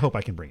 then here's the hope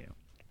I can bring you.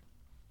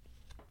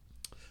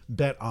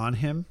 Bet on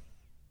him.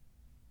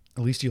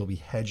 At least you'll be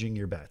hedging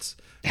your bets.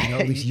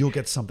 At least you'll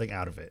get something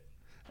out of it.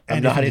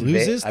 And I'm not if he in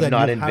loses, I'm then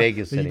not you'll in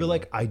Vegas then you'll be anymore.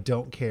 like, I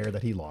don't care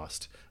that he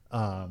lost,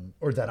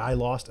 or that I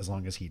lost as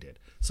long as he did.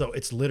 So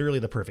it's literally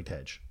the perfect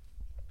hedge.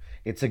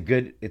 It's a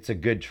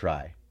good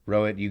try.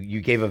 Rohit,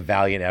 you gave a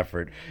valiant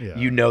effort. Yeah.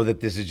 You know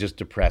that this is just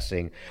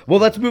depressing. Well,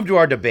 let's move to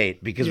our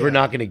debate because we're Yeah.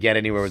 not going to get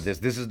anywhere with this.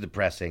 This is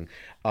depressing.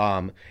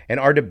 And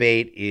our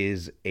debate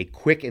is a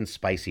quick and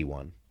spicy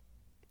one.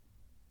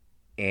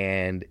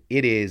 And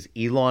it is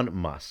Elon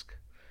Musk.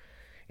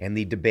 And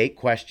the debate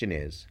question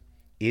is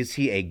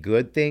he a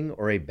good thing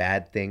or a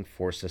bad thing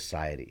for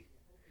society?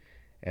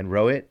 And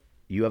Rohit,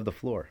 you have the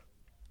floor.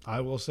 I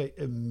will say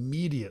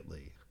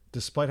immediately,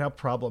 despite how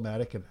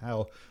problematic and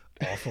how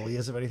awful he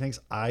is of many things,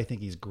 I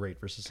think he's great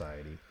for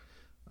society.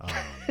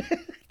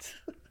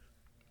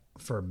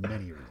 For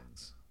many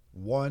reasons.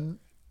 One,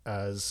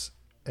 as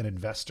an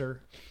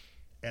investor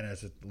and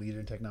as a leader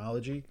in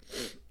technology,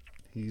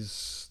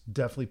 he's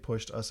definitely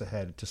pushed us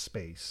ahead to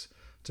space,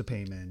 to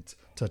payment,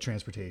 to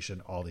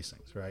transportation, all these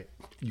things, right?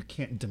 You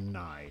can't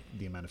deny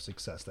the amount of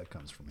success that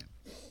comes from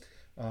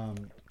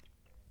him.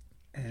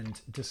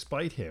 And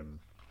despite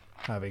him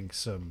having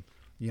some,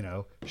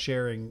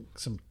 sharing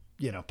some,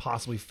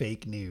 possibly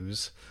fake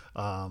news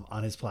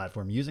on his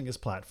platform, using his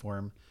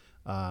platform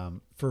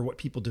for what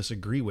people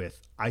disagree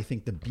with, I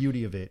think the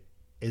beauty of it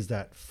is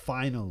that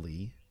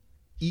finally,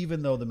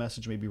 even though the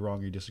message may be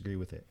wrong or you disagree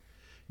with it,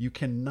 you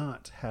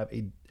cannot have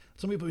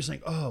some people are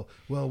saying, oh,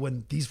 well,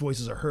 when these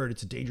voices are heard,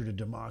 it's a danger to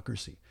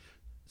democracy.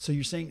 So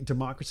you're saying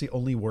democracy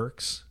only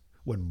works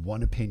when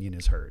one opinion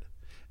is heard.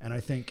 And I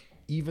think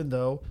even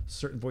though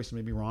certain voices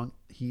may be wrong,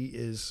 he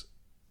is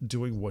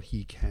doing what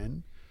he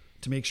can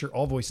to make sure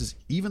all voices,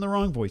 even the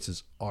wrong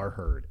voices, are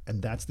heard.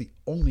 And that's the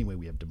only way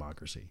we have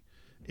democracy,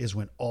 is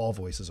when all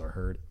voices are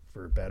heard,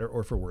 for better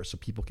or for worse, so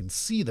people can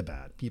see the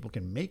bad, people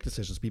can make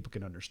decisions, people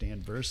can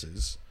understand,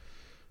 versus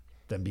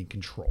them being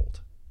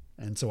controlled.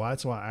 And so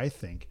that's why I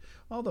think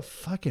all the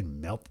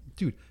fucking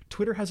dude,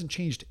 Twitter hasn't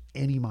changed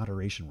any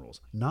moderation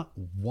rules. Not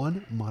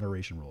one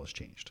moderation rule has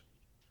changed.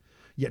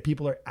 Yet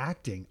people are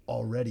acting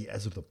already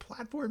as if the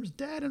platform's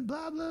dead and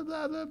blah, blah,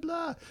 blah, blah,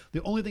 blah.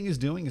 The only thing it's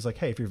doing is like,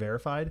 hey, if you're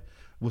verified,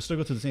 we'll still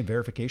go through the same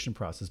verification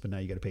process, but now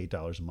you got to pay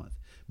 $8 a month.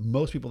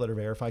 Most people that are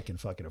verified can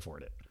fucking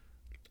afford it.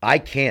 I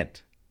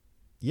can't.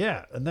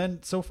 Yeah. And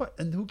then,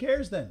 and who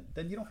cares then?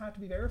 Then you don't have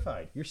to be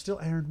verified. You're still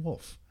Aaron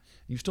Wolf.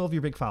 You still have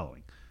your big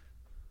following.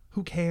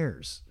 Who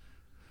cares?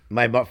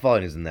 My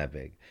following isn't that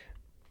big.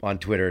 On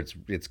Twitter,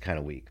 it's kind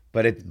of weak.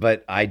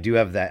 But I do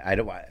have that. I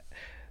don't.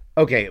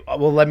 Okay,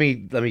 well let me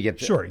get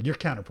to Sure, your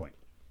counterpoint.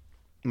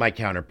 my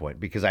counterpoint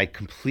because I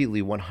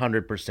completely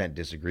 100%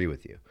 disagree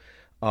with you,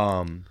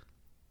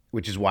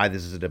 which is why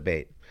this is a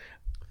debate.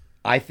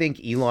 I think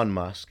Elon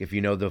Musk, if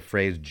you know the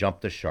phrase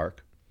 "jump the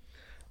shark,"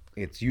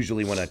 it's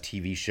usually when a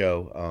TV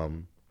show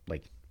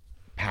like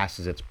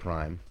passes its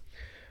prime.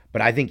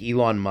 But I think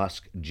Elon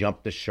Musk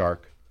jumped the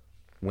shark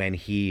when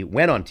he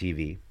went on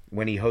TV,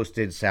 when he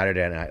hosted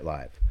Saturday Night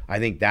Live. I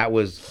think that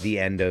was the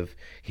end of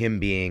him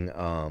being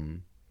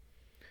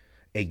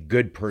a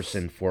good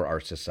person for our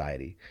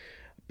society.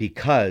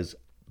 Because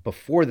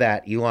before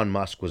that, Elon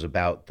Musk was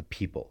about the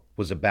people,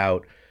 was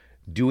about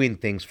doing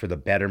things for the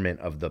betterment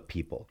of the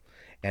people.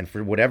 And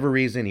for whatever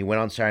reason, he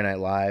went on Saturday Night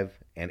Live,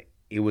 and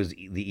it was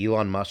the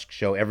Elon Musk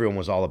show. Everyone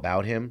was all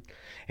about him.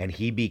 And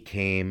he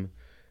became,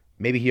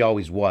 maybe he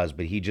always was,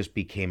 but he just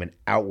became an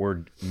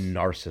outward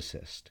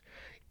narcissist.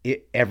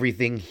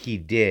 Everything he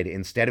did,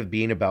 instead of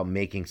being about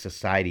making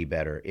society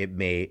better,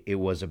 it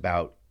was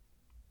about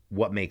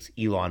what makes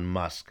Elon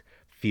Musk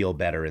feel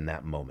better in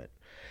that moment.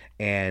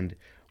 And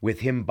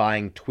with him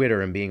buying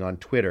Twitter and being on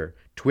Twitter,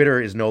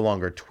 Twitter is no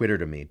longer Twitter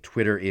to me.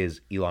 Twitter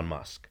is Elon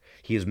Musk.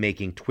 He is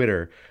making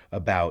Twitter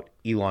about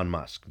Elon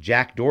Musk.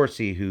 Jack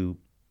Dorsey, who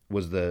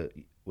was the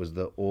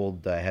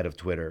old head of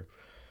Twitter,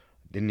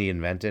 didn't he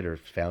invent it or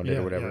found it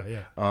or whatever?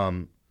 Yeah.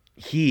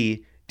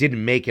 He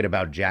didn't make it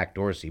about Jack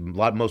Dorsey.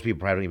 Most people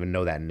probably don't even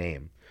know that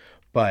name.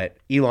 But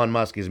Elon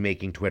Musk is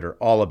making Twitter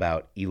all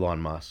about Elon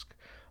Musk.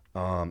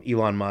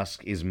 Elon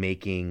Musk is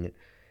making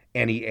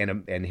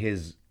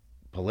his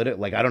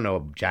political, like, I don't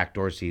know Jack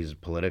Dorsey's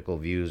political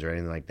views or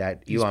anything like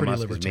that. He's Elon pretty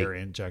Musk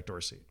libertarian, Jack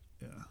Dorsey.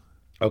 Yeah.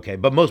 Okay,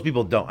 but most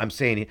people don't. I'm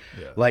saying,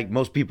 like,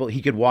 most people,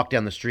 he could walk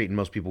down the street and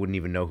most people wouldn't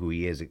even know who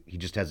he is. He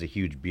just has a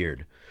huge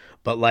beard.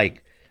 But,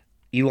 like,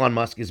 Elon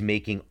Musk is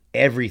making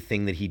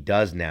everything that he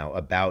does now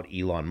about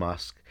Elon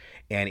Musk,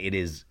 and it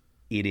is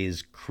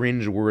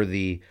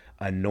cringeworthy,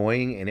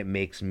 annoying, and it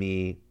makes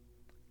me,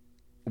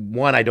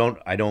 one, I don't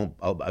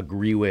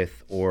agree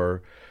with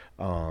or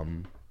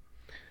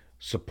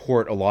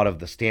support a lot of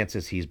the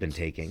stances he's been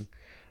taking,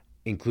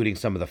 including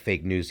some of the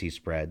fake news he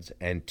spreads,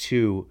 and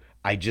two,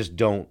 I just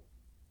don't,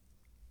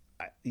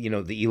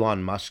 the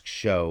Elon Musk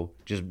show,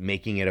 just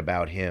making it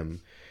about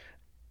him,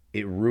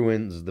 it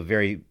ruins the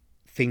very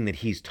thing that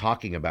he's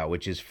talking about,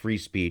 which is free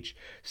speech.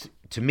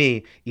 To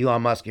me,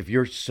 Elon Musk, if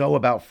you're so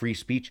about free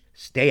speech,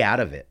 stay out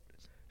of it.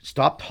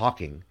 Stop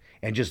talking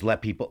and just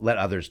let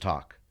others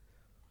talk.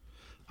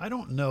 I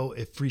don't know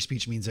if free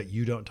speech means that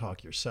you don't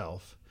talk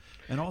yourself.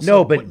 And also,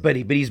 No, but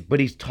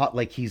he's taught,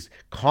 like, he's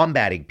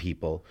combating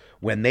people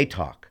when they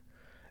talk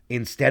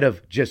instead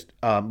of just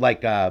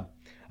a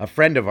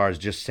friend of ours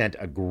just sent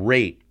a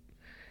great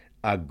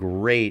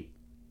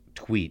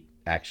tweet,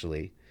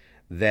 actually,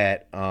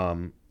 that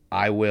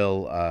I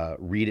will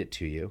read it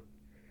to you,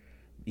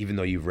 even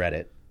though you've read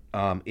it.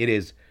 It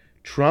is,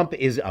 Trump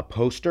is a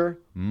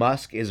poster,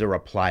 Musk is a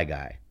reply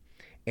guy.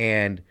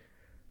 And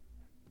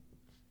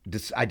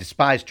I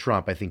despise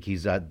Trump. I think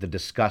he's the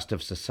disgust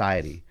of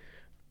society.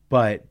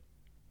 But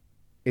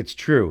it's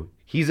true.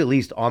 He's at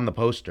least on the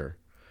poster.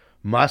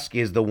 Musk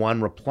is the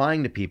one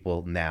replying to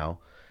people now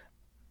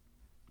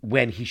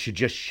when he should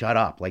just shut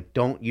up. Like,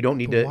 you don't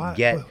need to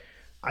get...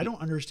 I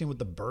don't understand what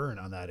the burn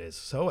on that is.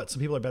 So what?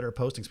 Some people are better at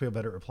posting, some people are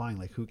better at replying.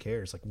 Like, who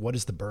cares? Like, what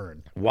is the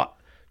burn? What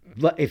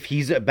if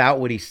he's about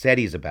what he said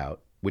he's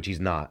about, which he's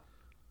not?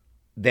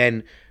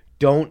 Then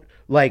don't,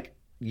 like,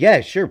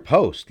 yeah, sure,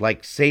 post,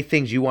 like, say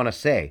things you want to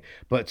say,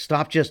 but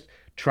stop just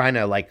trying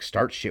to, like,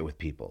 start shit with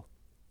people.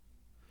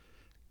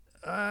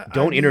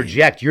 Don't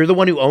interject. You're the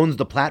one who owns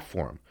the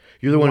platform.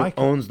 You're the one who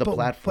owns the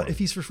platform. But if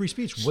he's for free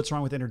speech, what's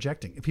wrong with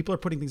interjecting? If people are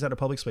putting things out of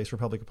public space for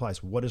public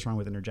applies, what is wrong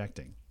with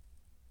interjecting?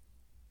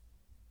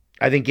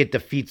 I think it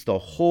defeats the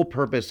whole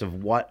purpose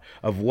of what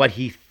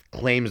he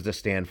claims to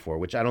stand for,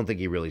 which I don't think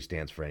he really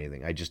stands for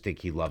anything. I just think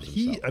he loves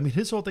himself. I mean,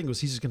 his whole thing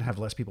was he's just going to have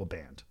less people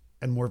banned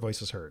and more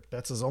voices heard.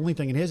 That's his only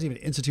thing, and he hasn't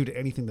even instituted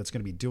anything that's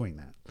going to be doing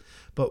that.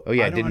 But oh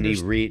yeah,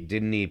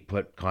 didn't he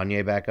put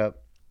Kanye back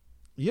up?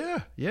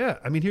 Yeah.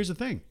 I mean, here's the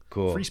thing.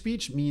 Cool. Free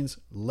speech means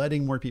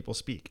letting more people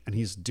speak, and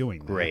he's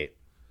doing that.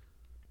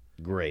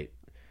 Great.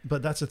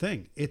 But that's the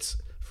thing. It's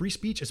free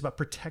speech is about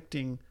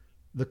protecting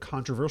the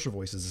controversial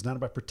voices. It's not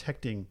about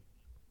protecting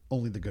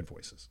only the good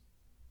voices.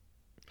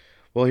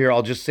 Well, here,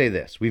 I'll just say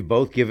this. We've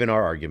both given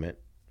our argument.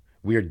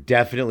 We are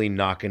definitely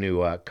not going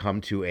to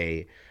come to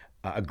a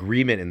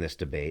agreement in this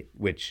debate,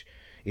 which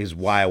is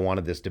why I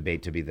wanted this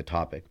debate to be the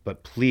topic.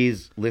 But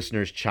please,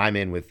 listeners, chime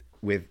in with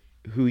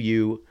who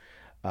you,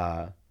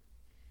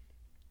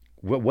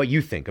 what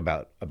you think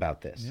about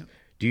this. Yep.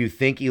 Do you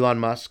think Elon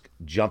Musk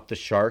jumped the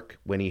shark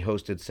when he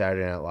hosted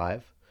Saturday Night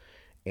Live,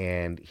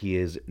 and he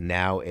is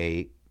now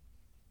a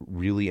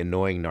really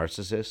annoying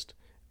narcissist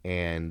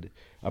and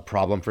a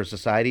problem for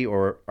society?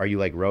 Or are you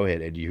like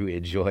Rohit and you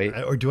enjoy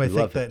it? Or do I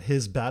think that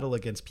his battle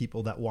against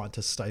people that want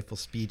to stifle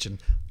speech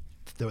and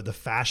the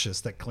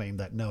fascists that claim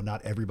that no,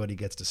 not everybody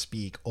gets to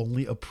speak,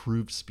 only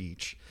approved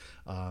speech,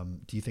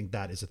 do you think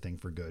that is a thing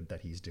for good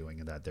that he's doing,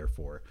 and that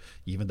therefore,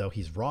 even though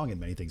he's wrong in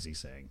many things he's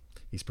saying,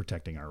 he's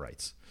protecting our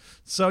rights?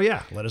 So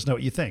yeah, let us know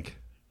what you think.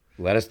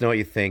 Let us know what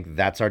you think.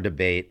 That's our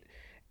debate.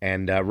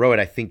 And Rohit,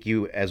 I think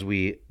as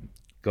we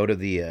go to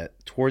the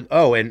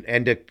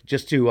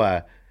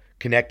to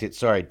connect it,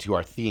 to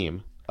our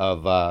theme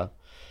of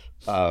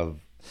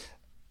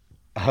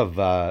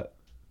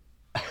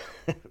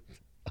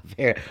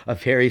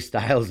Harry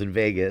Styles in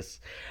Vegas.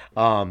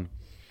 I'm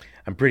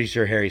pretty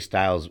sure Harry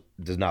Styles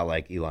does not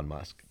like Elon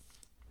Musk.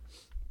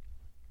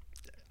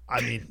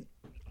 I mean,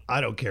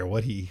 I don't care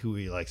who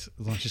he likes.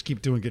 Let's just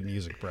keep doing good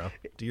music, bro.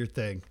 Do your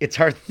thing. It's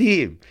our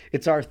theme.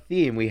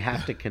 We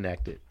have to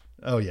connect it.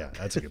 Oh yeah,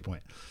 that's a good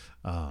point.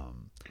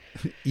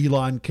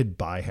 Elon could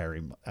buy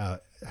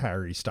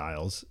Harry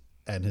Styles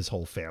and his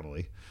whole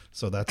family,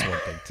 so that's one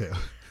thing too.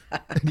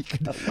 And he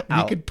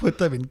could put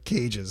them in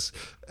cages.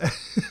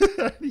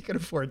 He could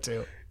afford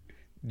to.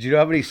 Do you know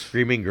how many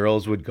screaming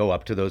girls would go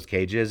up to those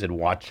cages and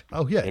watch?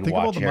 Oh yeah, think of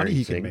all the money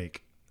he could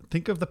make.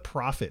 Think of the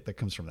profit that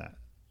comes from that.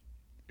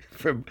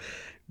 From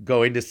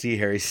going to see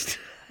Harry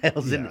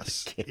Styles in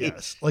the cage.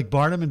 Yes, like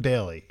Barnum and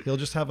Bailey. He'll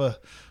just have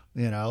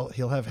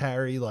he'll have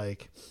Harry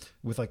like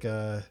with like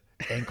a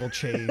ankle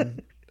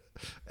chain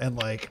and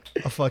like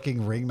a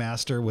fucking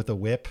ringmaster with a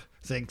whip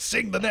saying,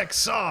 "Sing the next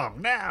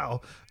song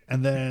now."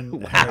 And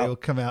then Harry will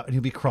come out and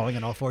he'll be crawling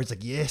on all fours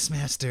like, "Yes,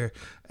 master."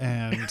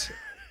 And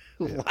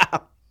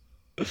wow.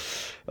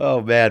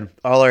 Oh man,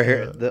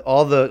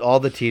 all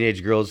the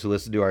teenage girls who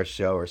listen to our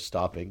show are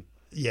stopping.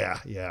 Yeah.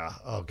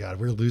 Oh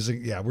god, we're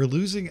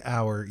losing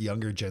our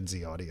younger Gen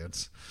Z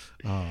audience.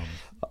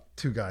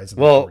 Two guys in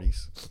their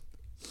 40s.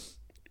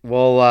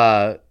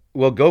 Well,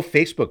 go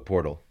Facebook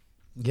portal.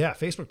 Yeah,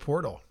 Facebook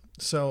portal.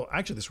 So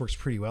actually, this works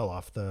pretty well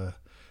off the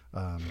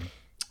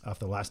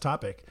last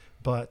topic.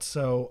 But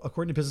so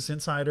according to Business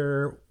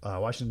Insider,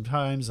 Washington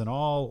Times, and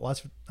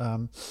lots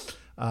of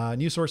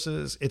news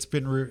sources, it's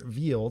been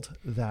revealed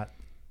that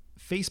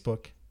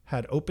Facebook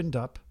had opened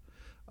up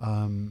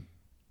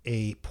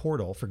a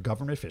portal for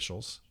government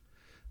officials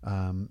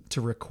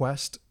to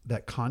request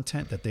that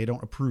content that they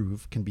don't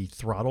approve can be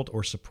throttled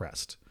or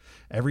suppressed.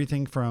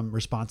 Everything from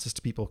responses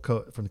to people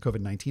from the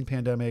COVID-19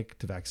 pandemic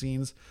to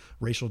vaccines,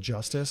 racial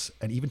justice,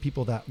 and even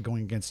people that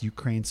going against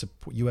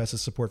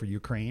U.S.'s support for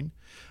Ukraine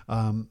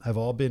have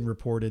all been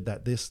reported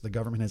that the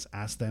government has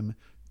asked them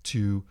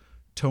to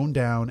tone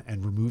down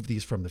and remove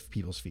these from the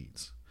people's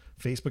feeds.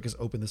 Facebook has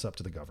opened this up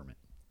to the government.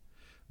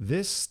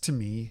 This, to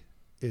me,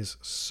 is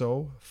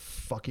so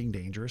fucking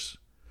dangerous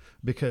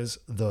because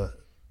the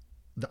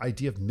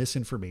idea of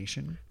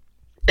misinformation,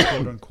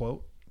 quote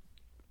unquote,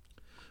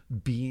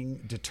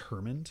 being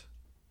determined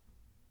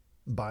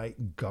by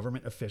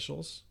government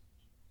officials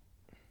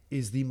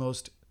is the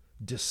most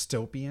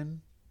dystopian,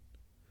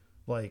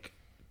 like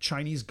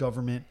Chinese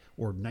government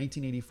or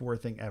 1984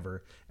 thing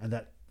ever. And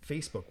that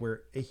Facebook,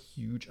 where a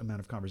huge amount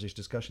of conversation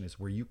discussion is,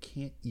 where you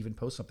can't even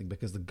post something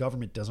because the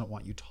government doesn't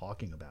want you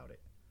talking about it.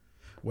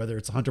 Whether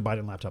it's a Hunter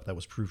Biden laptop that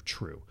was proved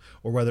true,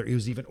 or whether it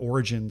was even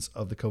origins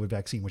of the COVID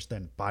vaccine, which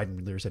then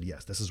Biden later said,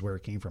 yes, this is where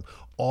it came from.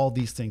 All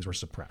these things were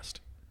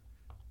suppressed.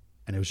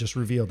 And it was just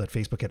revealed that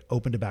Facebook had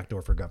opened a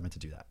backdoor for government to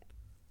do that.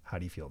 How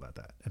do you feel about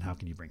that? And how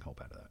can you bring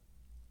hope out of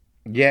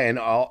that? Yeah, and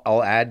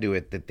I'll add to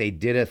it that they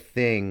did a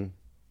thing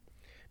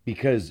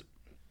because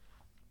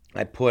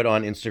I put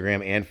on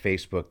Instagram and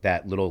Facebook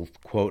that little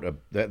quote,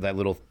 that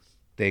little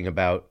thing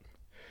about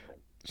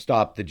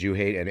stop the Jew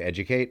hate and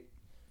educate.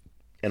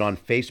 And on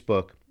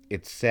Facebook,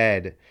 it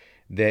said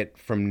that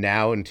from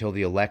now until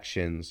the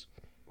elections,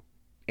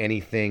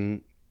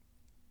 anything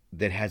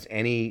that has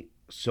any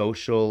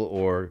social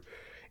or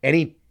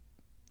any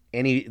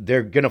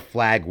they're gonna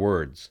flag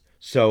words.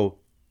 So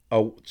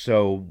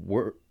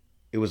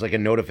it was like a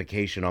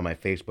notification on my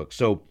Facebook.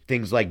 So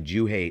things like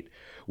Jew hate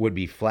would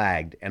be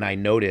flagged, and I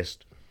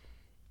noticed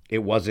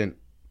it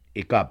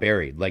got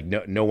buried. Like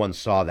no one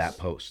saw that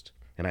post,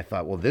 and I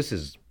thought, well, this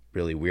is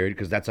really weird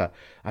because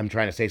I'm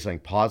trying to say something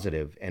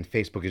positive, and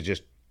Facebook is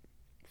just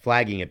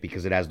flagging it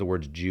because it has the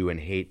words Jew and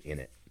hate in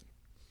it.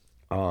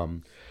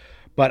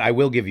 But I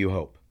will give you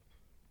hope.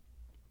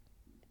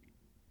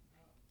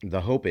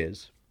 The hope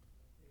is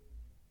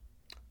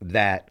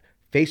that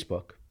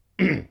Facebook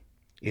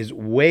is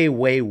way,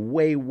 way,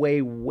 way,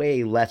 way,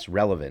 way less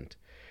relevant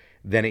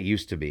than it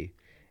used to be.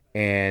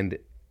 And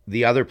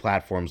the other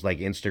platforms like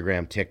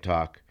Instagram,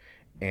 TikTok,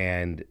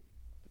 and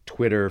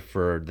Twitter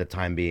for the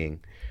time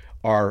being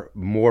are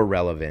more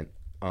relevant.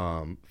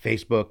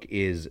 Facebook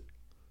is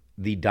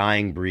the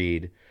dying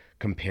breed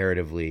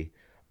comparatively.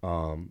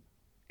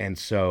 And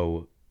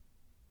so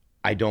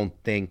I don't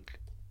think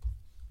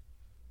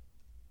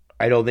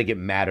it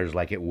matters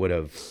like it would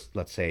have,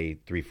 let's say,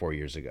 3-4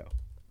 years ago.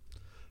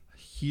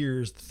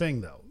 Here's the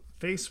thing, though.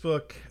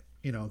 Facebook,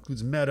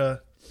 includes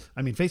Meta.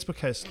 I mean, Facebook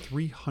has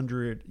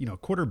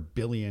 250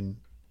 million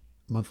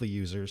monthly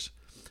users.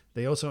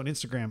 They also own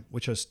Instagram,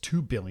 which has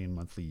 2 billion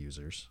monthly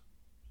users.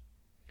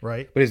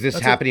 Right? But is this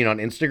happening on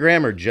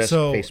Instagram or just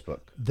Facebook?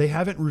 They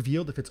haven't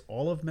revealed if it's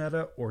all of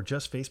Meta or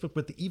just Facebook,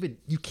 but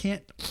you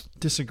can't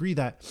disagree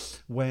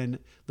that when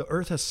the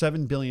Earth has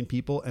 7 billion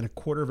people and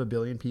 250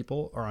 million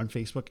people are on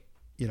Facebook,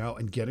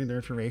 and getting their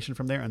information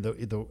from there, and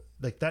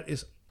that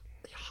is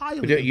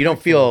highly. But you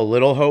don't feel a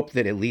little hope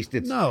that at least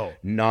it's not?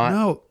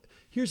 No.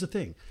 Here's the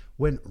thing: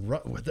 when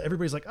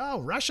everybody's like, "Oh,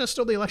 Russia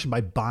stole the election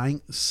by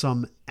buying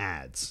some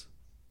ads."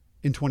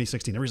 In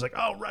 2016, everybody's like,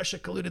 "Oh, Russia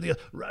colluded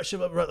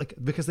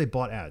because they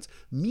bought ads."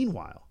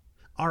 Meanwhile,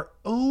 our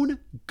own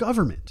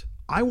government,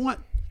 I want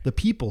the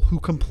people who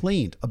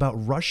complained about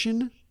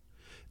Russian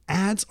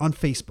ads on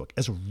Facebook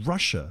as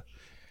Russia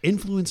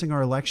influencing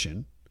our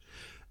election.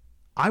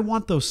 I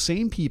want those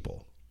same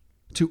people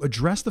to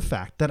address the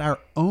fact that our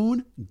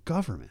own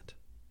government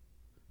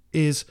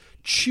is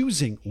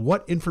choosing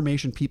what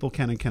information people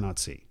can and cannot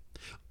see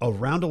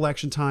around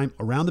election time,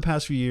 around the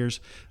past few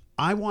years.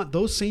 I want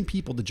those same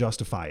people to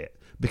justify it,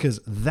 because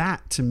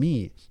that, to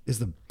me, is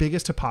the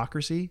biggest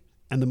hypocrisy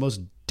and the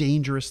most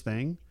dangerous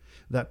thing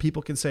that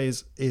people can say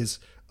is,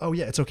 oh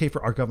yeah, it's okay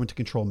for our government to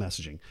control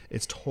messaging.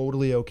 It's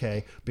totally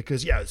okay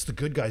because, yeah, it's the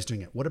good guys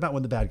doing it. What about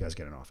when the bad guys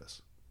get in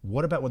office?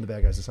 What about when the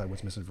bad guys decide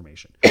what's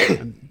misinformation?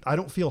 And I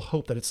don't feel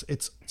hope that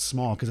it's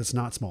small, because it's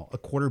not small.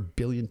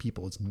 250 million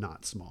people is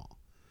not small.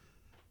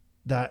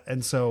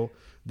 And so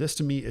this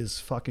to me is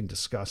fucking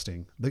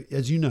disgusting.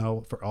 As you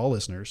know, for all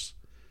listeners,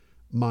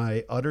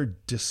 my utter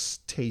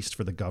distaste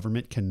for the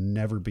government can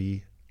never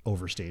be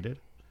overstated,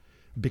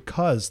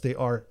 because they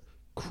are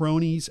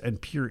cronies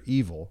and pure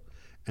evil.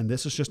 And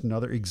this is just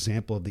another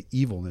example of the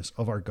evilness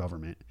of our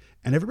government.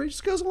 And everybody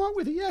just goes along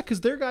with it. Yeah,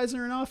 because their guys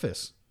are in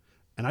office.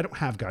 And I don't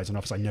have guys in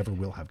office. I never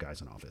will have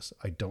guys in office.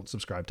 I don't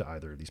subscribe to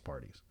either of these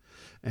parties.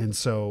 And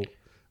so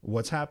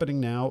what's happening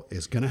now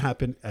is going to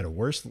happen at a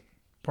worse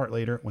part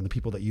later when the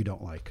people that you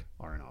don't like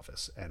are in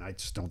office. And I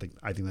just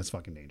I think that's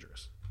fucking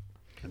dangerous.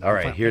 All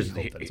right, here's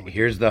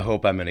the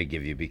hope I'm going to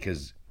give you,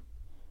 because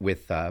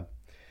with where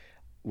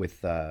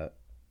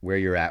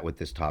you're at with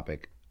this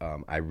topic,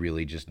 I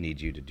really just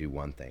need you to do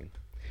one thing.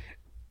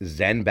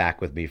 Zen back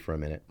with me for a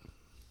minute.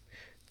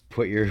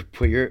 Put your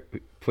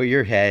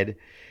head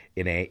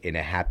in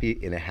a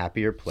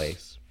happier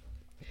place.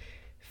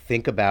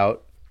 Think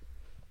about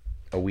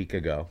a week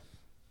ago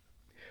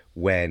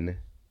when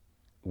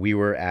we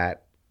were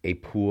at a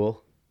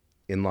pool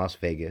in Las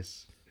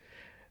Vegas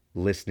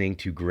listening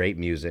to great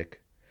music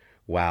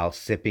while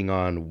sipping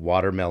on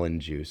watermelon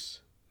juice,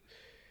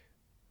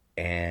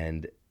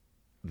 and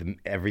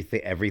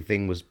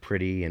everything was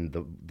pretty and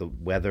the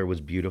weather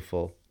was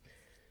beautiful.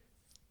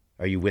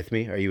 Are you with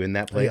me? Are you in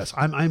that place? Yes,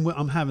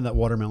 I'm having that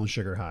watermelon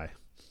sugar high.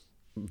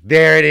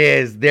 There it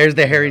is. There's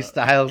the Harry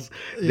Styles.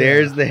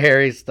 There's the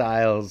Harry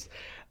Styles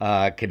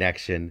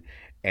connection.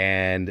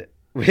 And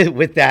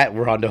with that,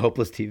 we're on to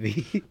Hopeless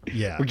TV.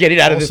 Yeah. We're getting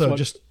out of this Also, one.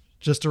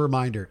 just a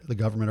reminder, the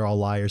government are all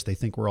liars. They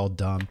think we're all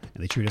dumb,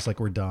 and they treat us like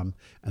we're dumb.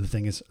 And the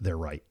thing is, they're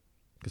right,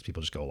 because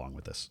people just go along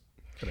with this.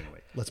 But anyway,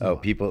 let's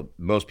move on.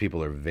 Most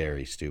people are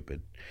very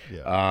stupid.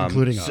 Yeah,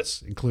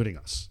 including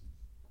us.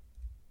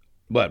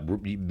 What,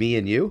 me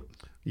and you?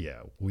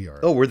 Yeah, we are.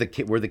 Oh, we're the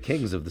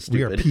kings of the we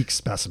stupid. are peak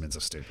specimens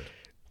of stupid.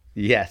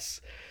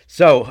 Yes.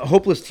 So,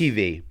 Hopeless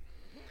TV.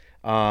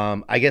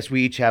 I guess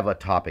we each have a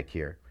topic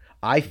here.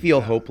 I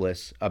feel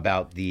hopeless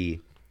about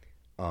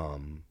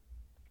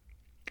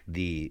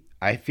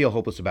I feel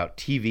hopeless about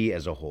TV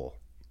as a whole,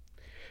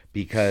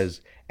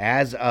 because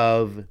as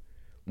of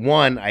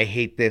one, I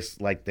hate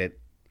this, like that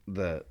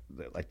the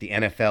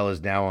NFL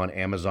is now on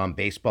Amazon.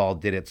 Baseball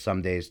did it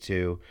some days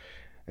too,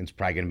 and it's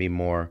probably going to be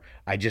more.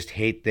 I just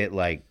hate that,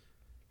 like,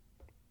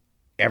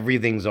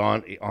 everything's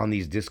on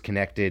these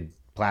disconnected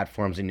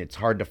platforms, and it's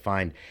hard to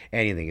find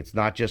anything. It's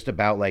not just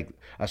about like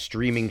a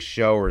streaming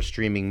show or a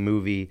streaming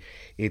movie.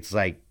 It's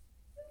like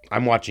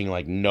I'm watching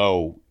like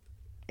no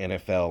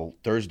NFL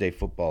Thursday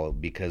football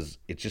because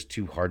it's just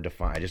too hard to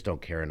find. I just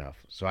don't care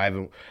enough. So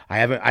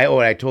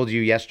I told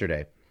you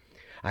yesterday,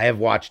 I have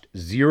watched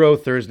 0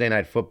 Thursday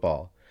night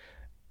football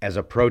as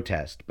a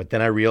protest, but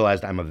then I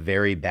realized I'm a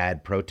very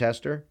bad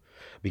protester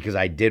because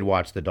I did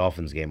watch the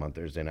Dolphins game on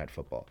Thursday Night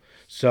Football.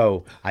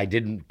 So I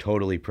didn't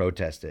totally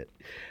protest it.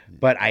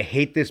 But I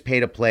hate this pay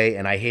to play,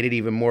 and I hate it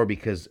even more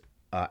because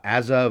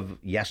as of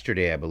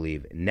yesterday, I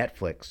believe,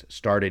 Netflix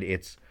started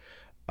its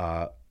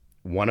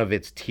one of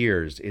its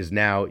tiers is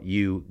now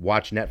you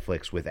watch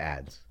Netflix with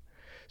ads.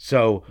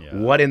 So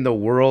what in the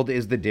world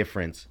is the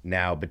difference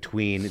now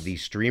between the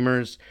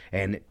streamers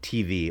and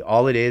TV?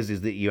 All it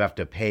is that you have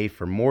to pay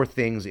for more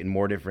things in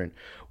more different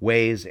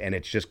ways, and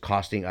it's just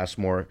costing us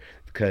more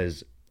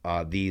because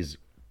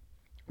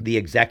the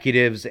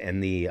executives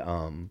and the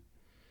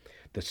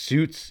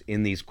suits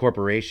in these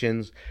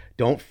corporations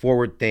don't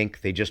forward think.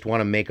 They just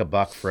want to make a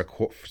buck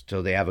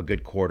so they have a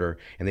good quarter,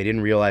 and they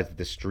didn't realize that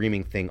the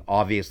streaming thing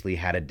obviously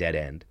had a dead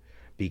end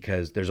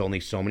because there's only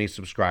so many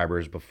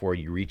subscribers before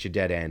you reach a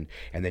dead end,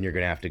 and then you're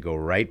going to have to go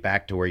right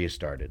back to where you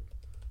started.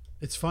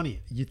 It's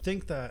funny. You'd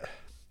think that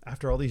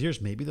after all these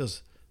years, maybe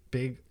those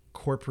big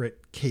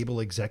corporate cable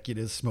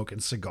executives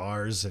smoking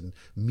cigars and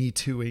Me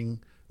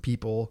Tooing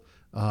people,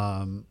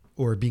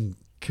 or being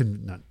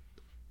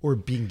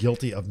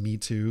guilty of Me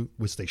Too,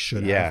 which they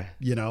should have.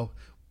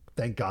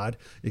 Thank God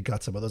it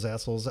got some of those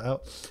assholes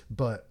out.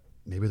 But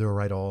maybe they were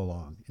right all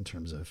along in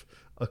terms of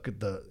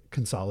the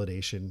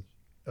consolidation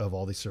of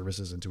all these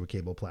services into a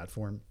cable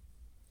platform.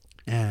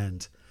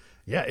 And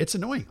yeah, it's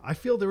annoying. I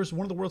feel there was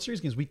one of the World Series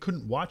games we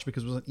couldn't watch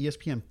because it was on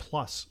ESPN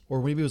Plus,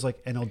 or maybe it was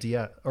like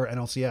NLDS or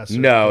NLCS.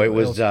 No, it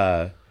was.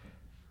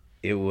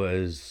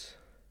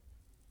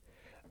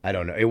 I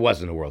don't know. It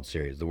wasn't a World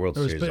Series. The World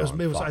Series was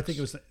on Fox. I think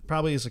it was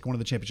probably like one of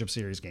the Championship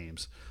Series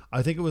games.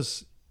 I think it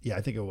was. Yeah,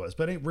 I think it was.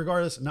 But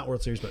regardless, not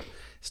World Series, but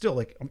still,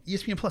 like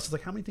ESPN Plus is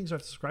like, how many things do I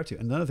have to subscribe to?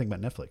 And another thing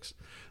about Netflix,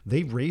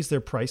 they raise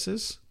their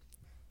prices,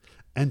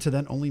 and to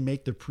then only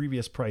make the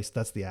previous price,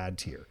 that's the ad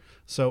tier.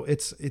 So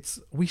it's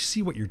we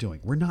see what you're doing.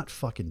 We're not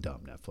fucking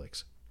dumb,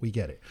 Netflix. We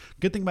get it.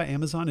 Good thing about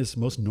Amazon is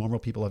most normal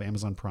people have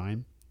Amazon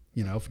Prime,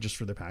 just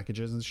for their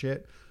packages and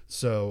shit.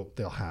 So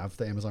they'll have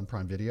the Amazon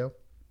Prime Video.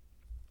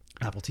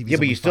 Apple TV. Yeah,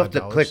 but you still have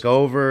to click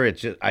over.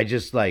 It's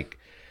just like.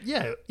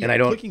 Yeah, and I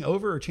don't clicking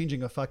over or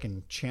changing a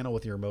fucking channel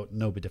with your remote,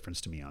 no big difference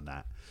to me on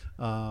that.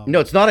 No,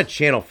 it's not a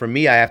channel. For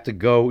me, I have to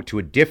go to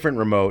a different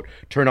remote,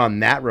 turn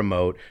on that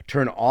remote,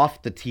 turn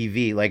off the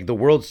TV. Like the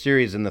World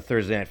Series and the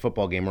Thursday Night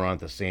Football game are on at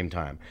the same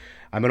time.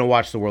 I'm going to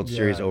watch the World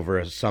Series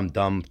over some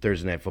dumb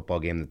Thursday Night Football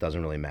game that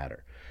doesn't really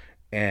matter.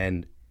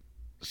 And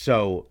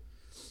so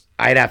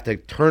I'd have to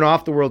turn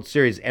off the World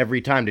Series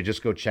every time to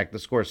just go check the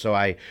score. So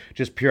I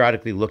just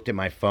periodically looked at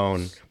my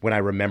phone when I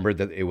remembered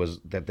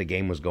that the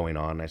game was going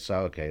on. I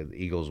saw, okay, the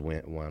Eagles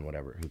won,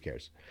 whatever, who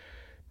cares?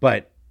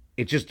 But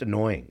it's just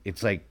annoying.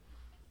 It's like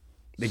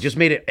they just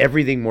made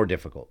everything more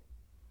difficult.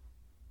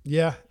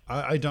 Yeah,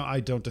 I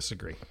don't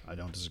disagree. I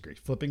don't disagree.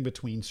 Flipping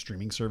between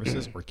streaming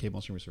services or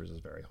cable streaming services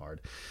is very hard,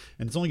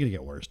 and it's only going to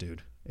get worse,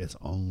 dude. It's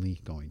only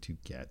going to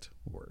get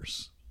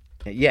worse.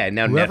 Yeah,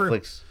 now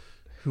Netflix.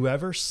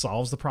 Whoever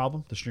solves the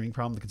problem, the streaming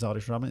problem, the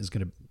consolidation problem, is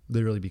going to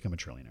literally become a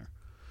trillionaire.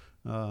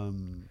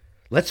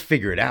 Let's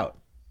figure it out.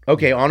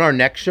 Okay, on our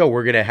next show,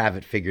 we're going to have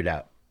it figured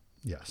out.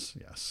 Yes.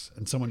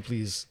 And someone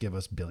please give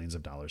us billions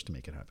of dollars to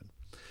make it happen.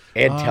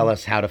 And tell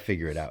us how to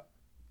figure it out.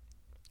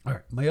 All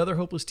right. My other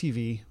hopeless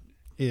TV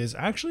is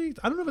actually,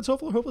 I don't know if it's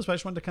hopeful or hopeless, but I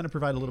just wanted to kind of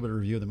provide a little bit of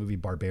review of the movie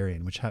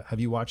Barbarian, which have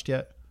you watched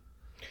yet?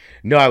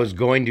 No, I was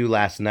going to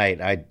last night.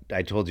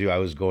 I told you I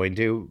was going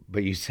to,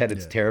 but you said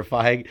it's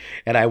terrifying,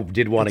 and I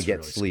did want to get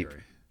really sleep.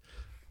 Scary.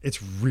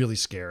 It's really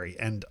scary,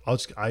 and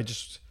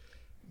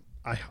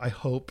I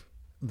hope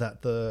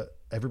that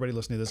everybody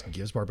listening to this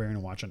gives Barbarian a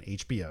watch on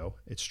HBO.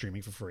 It's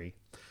streaming for free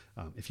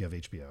if you have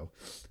HBO.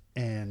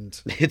 And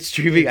it's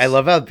streaming. I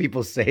love how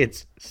people say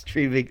it's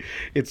streaming.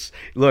 It's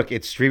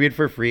streaming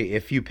for free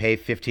if you pay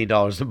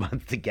 $15 a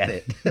month to get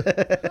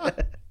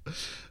it.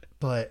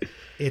 But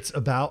it's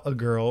about a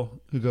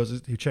girl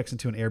who checks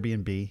into an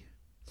Airbnb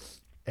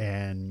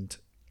and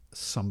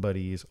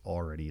somebody's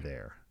already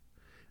there.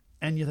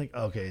 And you think,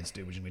 okay, it's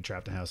dude, would you be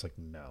trapped in a house? Like,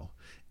 no.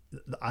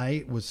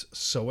 I was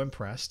so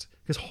impressed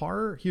because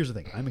horror, here's the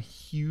thing. I'm a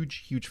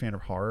huge, huge fan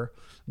of horror,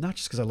 not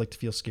just because I like to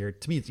feel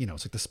scared. To me, it's,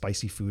 it's like the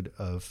spicy food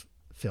of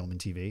film and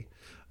TV.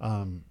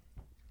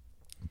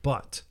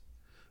 But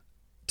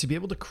to be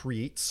able to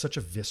create such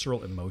a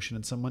visceral emotion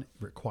in someone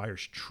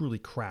requires truly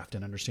craft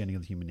and understanding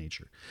of the human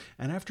nature.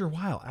 And after a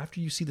while, after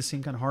you see the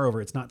same kind of horror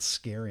over, it's not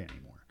scary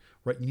anymore,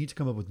 right? You need to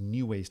come up with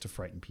new ways to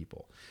frighten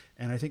people.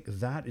 And I think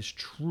that is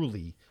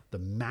truly the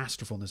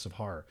masterfulness of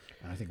horror.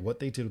 And I think what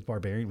they did with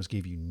Barbarian was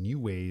gave you new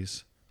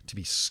ways to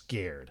be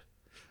scared.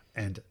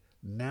 And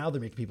now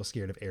they're making people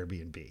scared of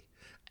Airbnb.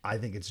 I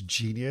think it's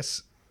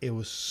genius. It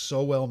was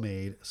so well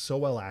made, so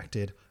well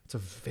acted. It's a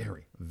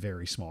very,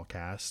 very small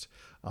cast.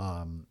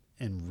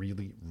 And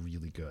really,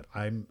 really good.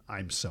 I'm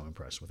so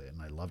impressed with it,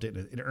 and I loved it.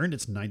 It earned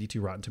its 92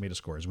 Rotten Tomato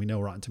scores. We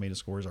know Rotten Tomato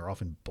scores are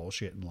often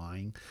bullshit and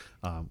lying,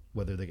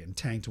 whether they're getting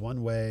tanked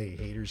one way,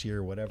 haters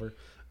here, whatever.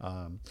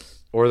 Or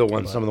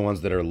some of the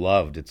ones that are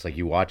loved. It's like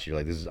you watch, you're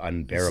like, this is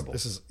unbearable.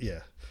 This is yeah.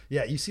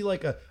 You see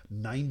like a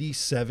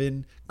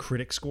 97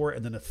 critic score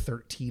and then a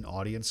 13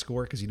 audience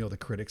score because the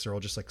critics are all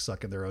just like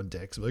sucking their own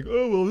dicks. Like,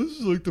 oh well, this is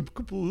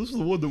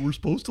the one that we're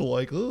supposed to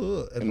like.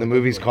 And the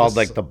movie's called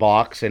like The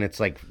Box, and it's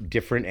like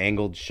different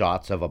angled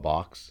shots of a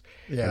box.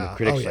 Yeah, and the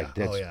critics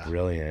that's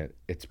brilliant.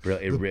 It's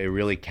brilliant. It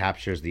really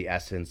captures the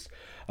essence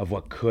of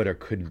what could or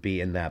couldn't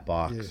be in that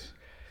box.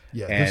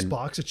 Yeah, this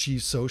box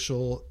achieves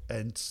social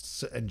and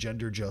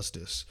gender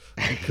justice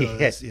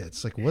because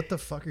it's like, what the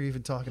fuck are you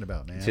even talking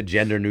about, man? It's a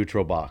gender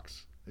neutral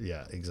box.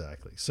 Yeah,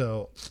 exactly.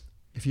 So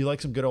if you like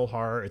some good old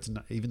horror, it's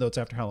not, even though it's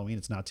after Halloween,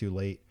 it's not too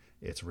late.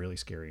 It's really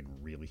scary and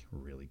really,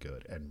 really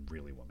good and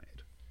really well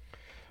made.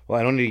 Well,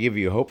 I don't need to give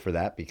you hope for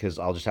that because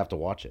I'll just have to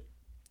watch it.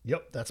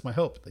 Yep, that's my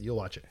hope, that you'll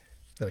watch it.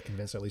 That I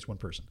convince at least one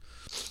person.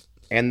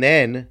 And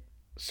then,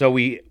 so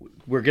we're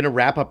going to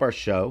wrap up our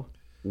show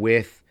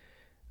with,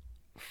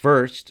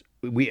 first,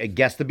 we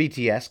guess the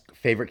BTS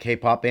favorite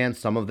K-pop band.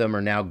 Some of them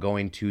are now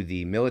going to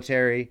the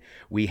military.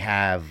 We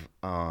have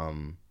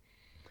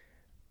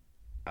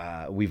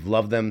we've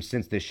loved them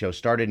since this show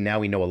started. Now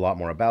we know a lot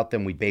more about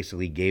them. We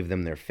basically gave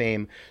them their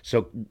fame.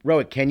 So,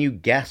 Rohit, can you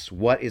guess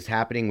what is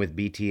happening with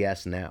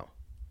BTS now?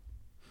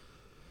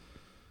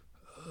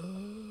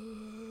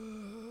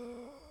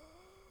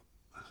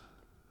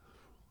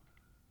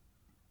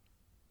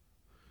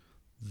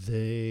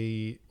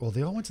 They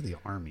all went to the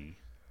army.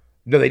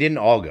 No, they didn't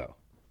all go.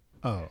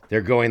 Oh.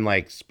 They're going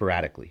like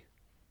sporadically.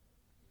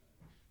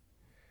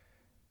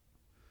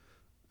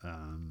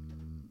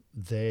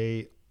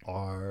 They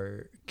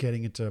are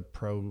getting into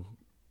pro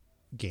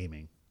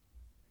gaming.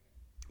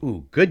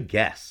 Ooh, good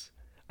guess.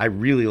 I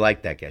really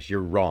like that guess.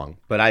 You're wrong,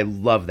 but I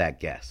love that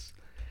guess.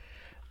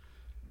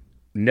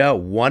 No,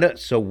 one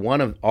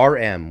of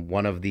RM,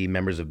 one of the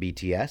members of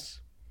BTS,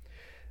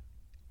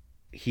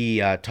 he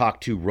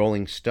talked to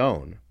Rolling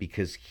Stone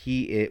because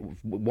he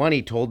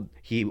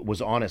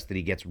was honest that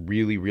he gets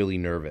really, really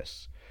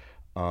nervous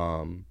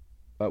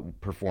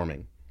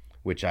performing,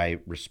 which I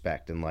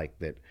respect and like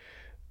that.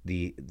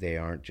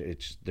 They're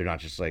not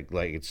just like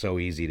it's so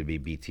easy to be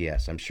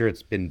BTS. I'm sure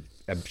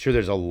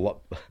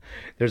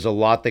there's a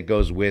lot that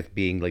goes with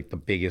being like the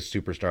biggest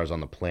superstars on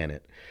the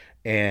planet,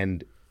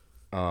 and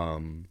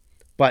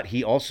but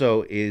he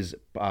also is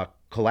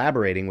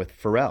collaborating with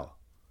Pharrell,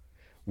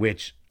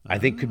 which I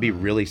think could be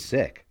really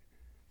sick.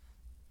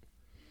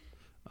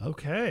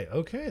 Okay,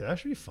 that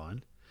should be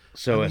fun.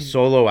 So a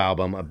solo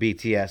album, a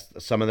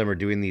BTS, some of them are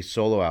doing these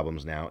solo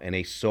albums now, and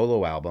a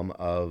solo album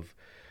of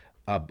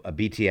a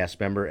BTS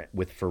member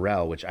with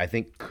Pharrell, which I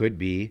think could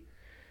be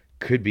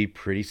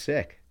pretty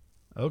sick.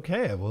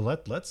 Okay, well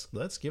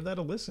let's give that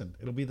a listen.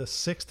 It'll be the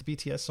 6th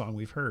BTS song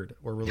we've heard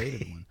or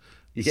related one.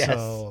 Yes.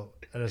 So,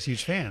 and as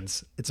huge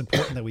fans, it's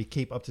important that we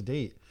keep up to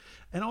date.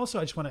 And also,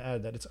 I just want to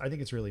add that I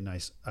think it's really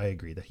nice. I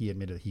agree that he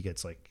admitted that he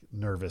gets like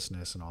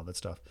nervousness and all that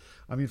stuff.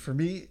 I mean, for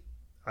me,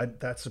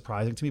 that's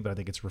surprising to me, but I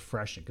think it's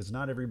refreshing because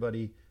not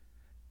everybody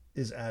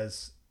is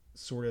as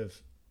sort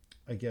of,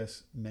 I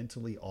guess,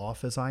 mentally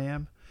off as I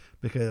am.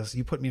 Because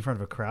you put me in front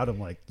of a crowd, I'm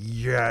like,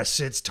 yes,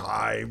 it's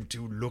time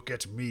to look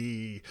at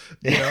me.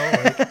 You know,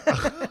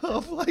 like,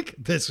 I'm like,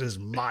 this is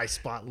my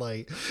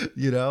spotlight.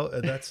 You know,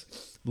 and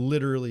that's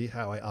literally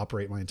how I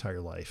operate my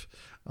entire life.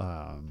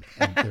 And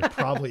there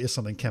probably is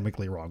something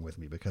chemically wrong with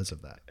me because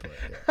of that. But,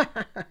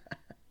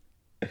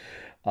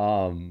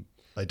 yeah.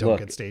 I don't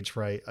get stage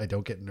fright. I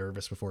don't get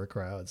nervous before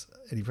crowds.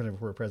 Anytime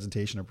before a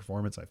presentation or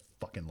performance, I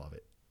fucking love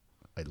it.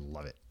 I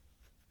love it.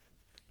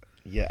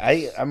 Yeah,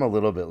 I'm a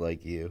little bit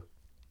like you.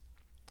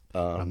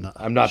 I'm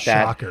not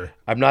shocker.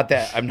 I'm not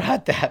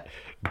that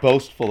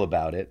boastful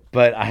about it,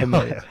 but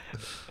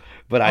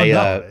But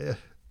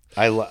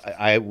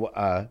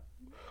no.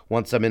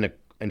 once I'm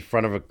in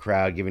front of a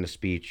crowd giving a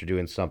speech or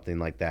doing something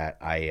like that,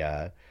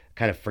 I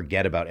kind of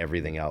forget about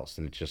everything else,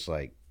 and it's just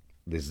like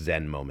this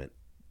Zen moment.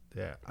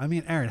 Yeah. I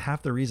mean, Aaron,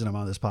 half the reason I'm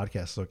on this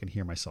podcast is so I can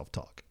hear myself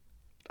talk.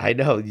 I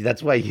know,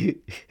 that's why you.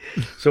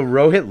 So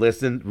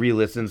Rohit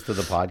re-listens to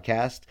the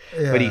podcast,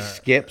 but he Yeah.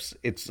 skips.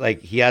 It's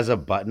like he has a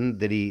button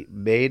that he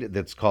made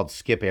that's called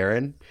Skip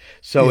Aaron.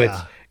 So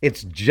Yeah.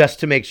 it's just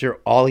to make sure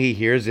all he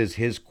hears is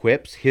his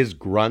quips, his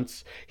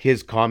grunts,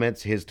 his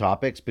comments, his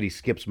topics, but he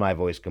skips my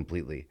voice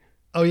completely.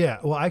 Oh yeah.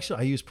 Well, actually,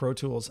 I use Pro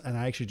Tools, and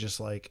I actually just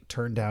like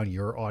turn down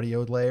your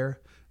audio layer,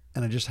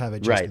 and I just have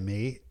it just Right.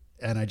 me,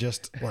 and I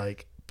just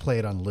like play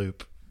it on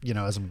loop. You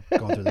know, as I'm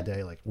going through the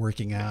day, like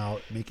working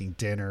out, making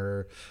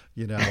dinner,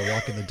 you know,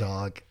 walking the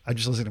dog. I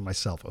just listen to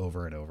myself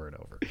over and over and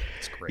over.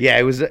 It's great. Yeah,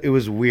 it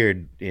was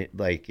weird.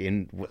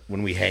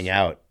 When we hang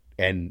out,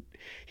 and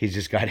he's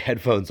just got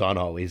headphones on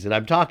always, and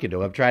I'm talking to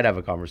him. I'm trying to have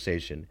a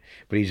conversation,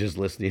 but he's just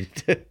listening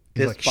to He's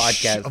this like,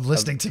 podcast. "Shh, I'm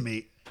listening to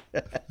me.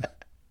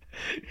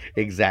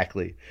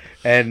 Exactly.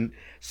 And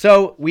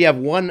so we have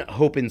one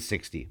Hope in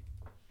 60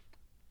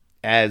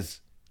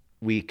 as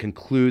we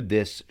conclude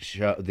this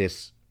show.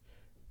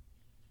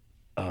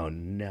 Oh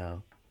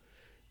no.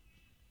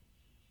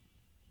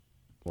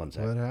 One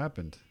second. What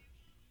happened?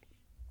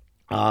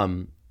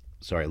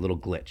 Sorry, a little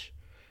glitch.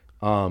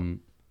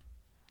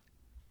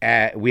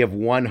 We have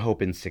one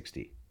Hope in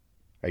 60.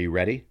 Are you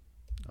ready?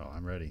 Oh,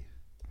 I'm ready.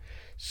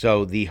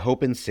 So the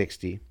Hope in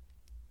 60.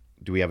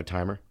 Do we have a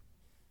timer?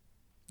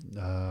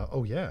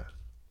 Oh yeah.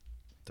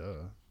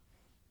 Duh.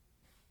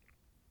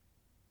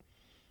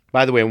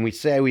 By the way, when we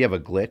say we have a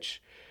glitch,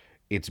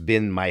 it's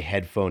been my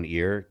headphone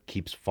ear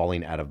keeps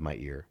falling out of my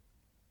ear.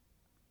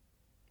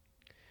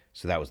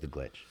 So that was the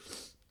glitch.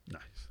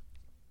 Nice.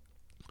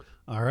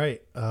 All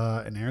right.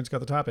 And Aaron's got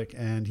the topic,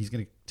 and he's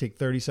going to take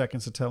 30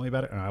 seconds to tell me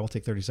about it, and I will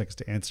take 30 seconds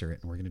to answer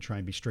it. And we're going to try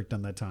and be strict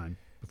on that time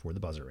before the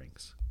buzzer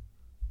rings.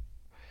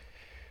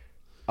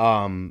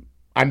 I'm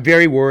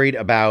very worried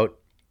about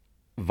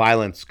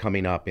violence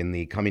coming up in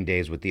the coming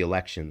days with the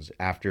elections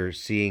after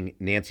seeing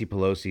Nancy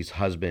Pelosi's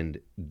husband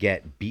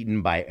get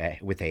beaten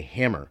with a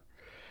hammer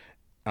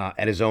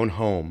at his own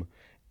home.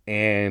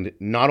 And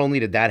not only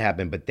did that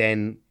happen, but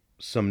then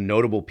some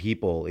notable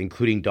people,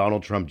 including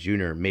Donald Trump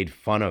Jr., made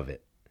fun of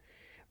it.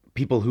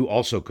 People who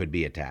also could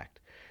be attacked.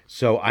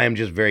 So I am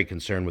just very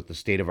concerned with the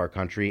state of our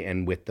country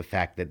and with the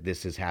fact that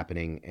this is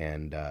happening,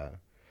 and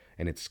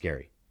it's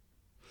scary.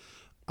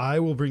 I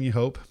will bring you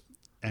hope,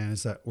 and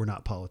it's that we're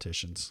not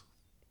politicians.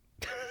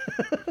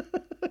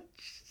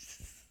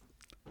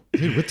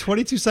 Dude, with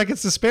 22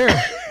 seconds to spare.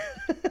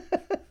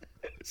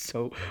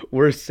 So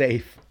we're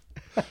safe.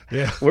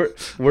 Yeah.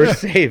 We're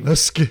safe. No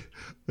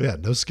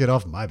skin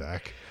off my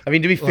back. I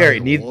mean, to be fair,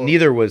 Like,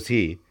 neither was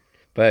he.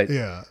 But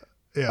Yeah.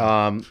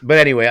 Yeah. but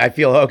anyway, I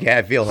feel okay.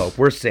 I feel hope.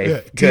 We're safe.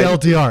 Yeah. Good.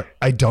 TLDR.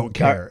 I don't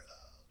care.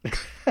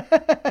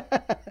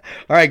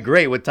 All right,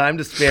 great. With time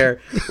to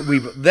spare,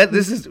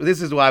 this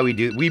is why we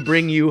do. We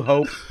bring you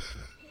hope.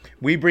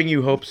 We bring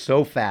you hope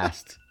so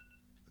fast.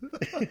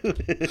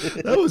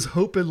 That was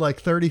hope in like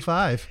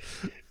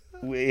 35.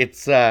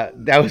 It's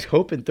that was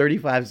hope in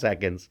 35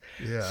 seconds.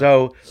 Yeah.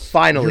 So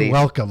finally, You're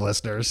welcome,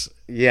 listeners.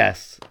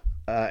 yes,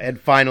 and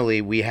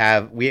finally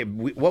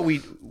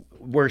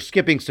we're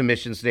skipping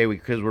submissions today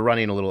because we're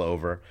running a little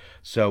over.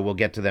 So we'll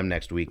get to them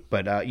next week.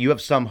 But you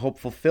have some hope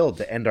fulfilled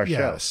to end our show.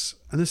 Yes,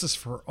 and this is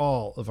for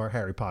all of our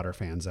Harry Potter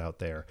fans out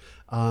there.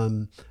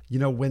 You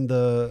know, when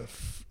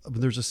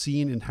there's a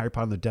scene in Harry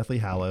Potter and the Deathly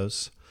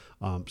Hallows.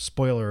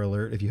 Spoiler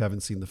alert if you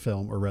haven't seen the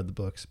film or read the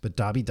books, but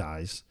Dobby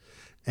dies,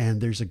 and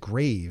there's a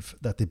grave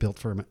that they built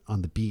for him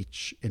on the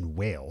beach in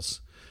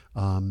Wales.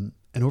 And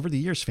over the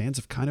years, fans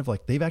have kind of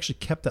like they've actually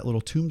kept that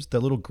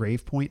little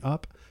grave point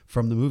up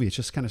from the movie. It's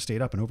just kind of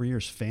stayed up, and over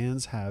years,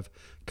 fans have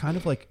kind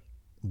of like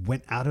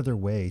went out of their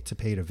way to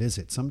pay it a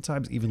visit,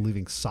 sometimes even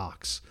leaving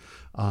socks.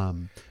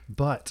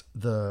 But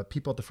the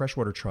people at the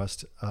Freshwater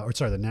Trust,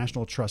 the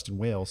National Trust in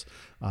Wales,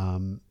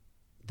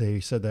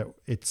 they said that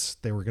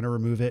they were going to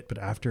remove it, but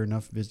after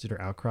enough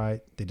visitor outcry,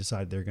 they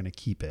decided they're going to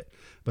keep it.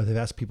 But they've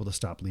asked people to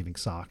stop leaving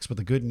socks. But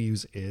the good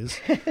news is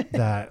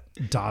that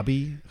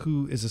Dobby,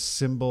 who is a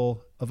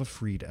symbol of a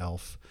freed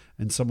elf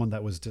and someone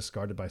that was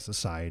discarded by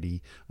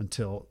society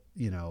until,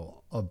 you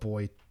know, a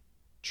boy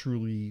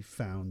truly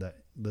found that,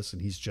 listen,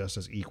 he's just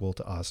as equal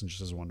to us and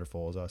just as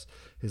wonderful as us,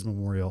 his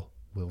memorial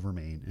will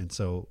remain. And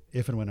so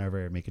if and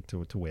whenever I make it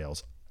to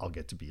Wales, I'll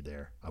get to be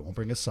there. I won't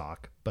bring a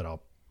sock, but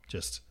I'll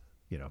just,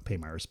 you know, pay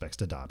my respects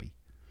to Dobby,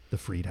 the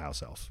freed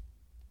house elf.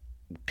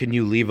 Can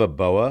you leave a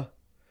boa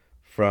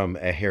from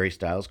a Harry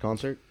Styles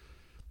concert?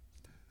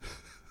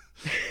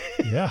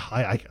 Yeah,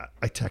 I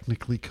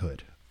technically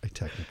could. And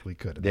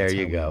There that's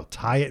you how go. we'll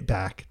tie it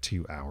back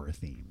to our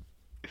theme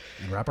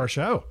and wrap our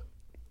show.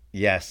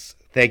 Yes.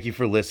 Thank you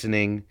for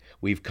listening.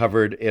 We've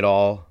covered it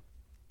all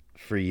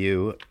for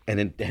you.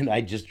 And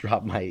I just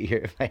dropped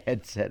my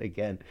headset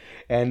again.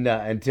 And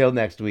until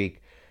next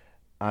week,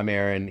 I'm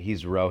Aaron.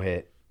 He's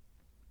Rohit.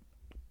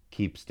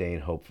 Keep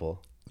staying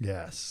hopeful.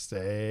 Yes,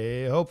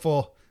 stay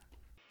hopeful.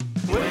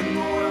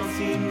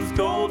 is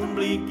cold and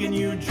bleak and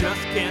you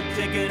just can't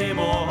take it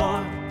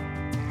anymore.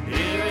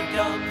 Here it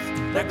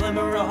comes, that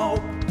glimmer of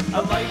hope.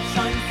 A light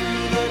shines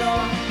through the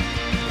door.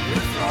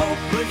 It's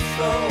hopeless,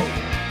 so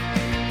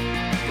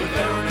with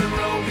Aaron and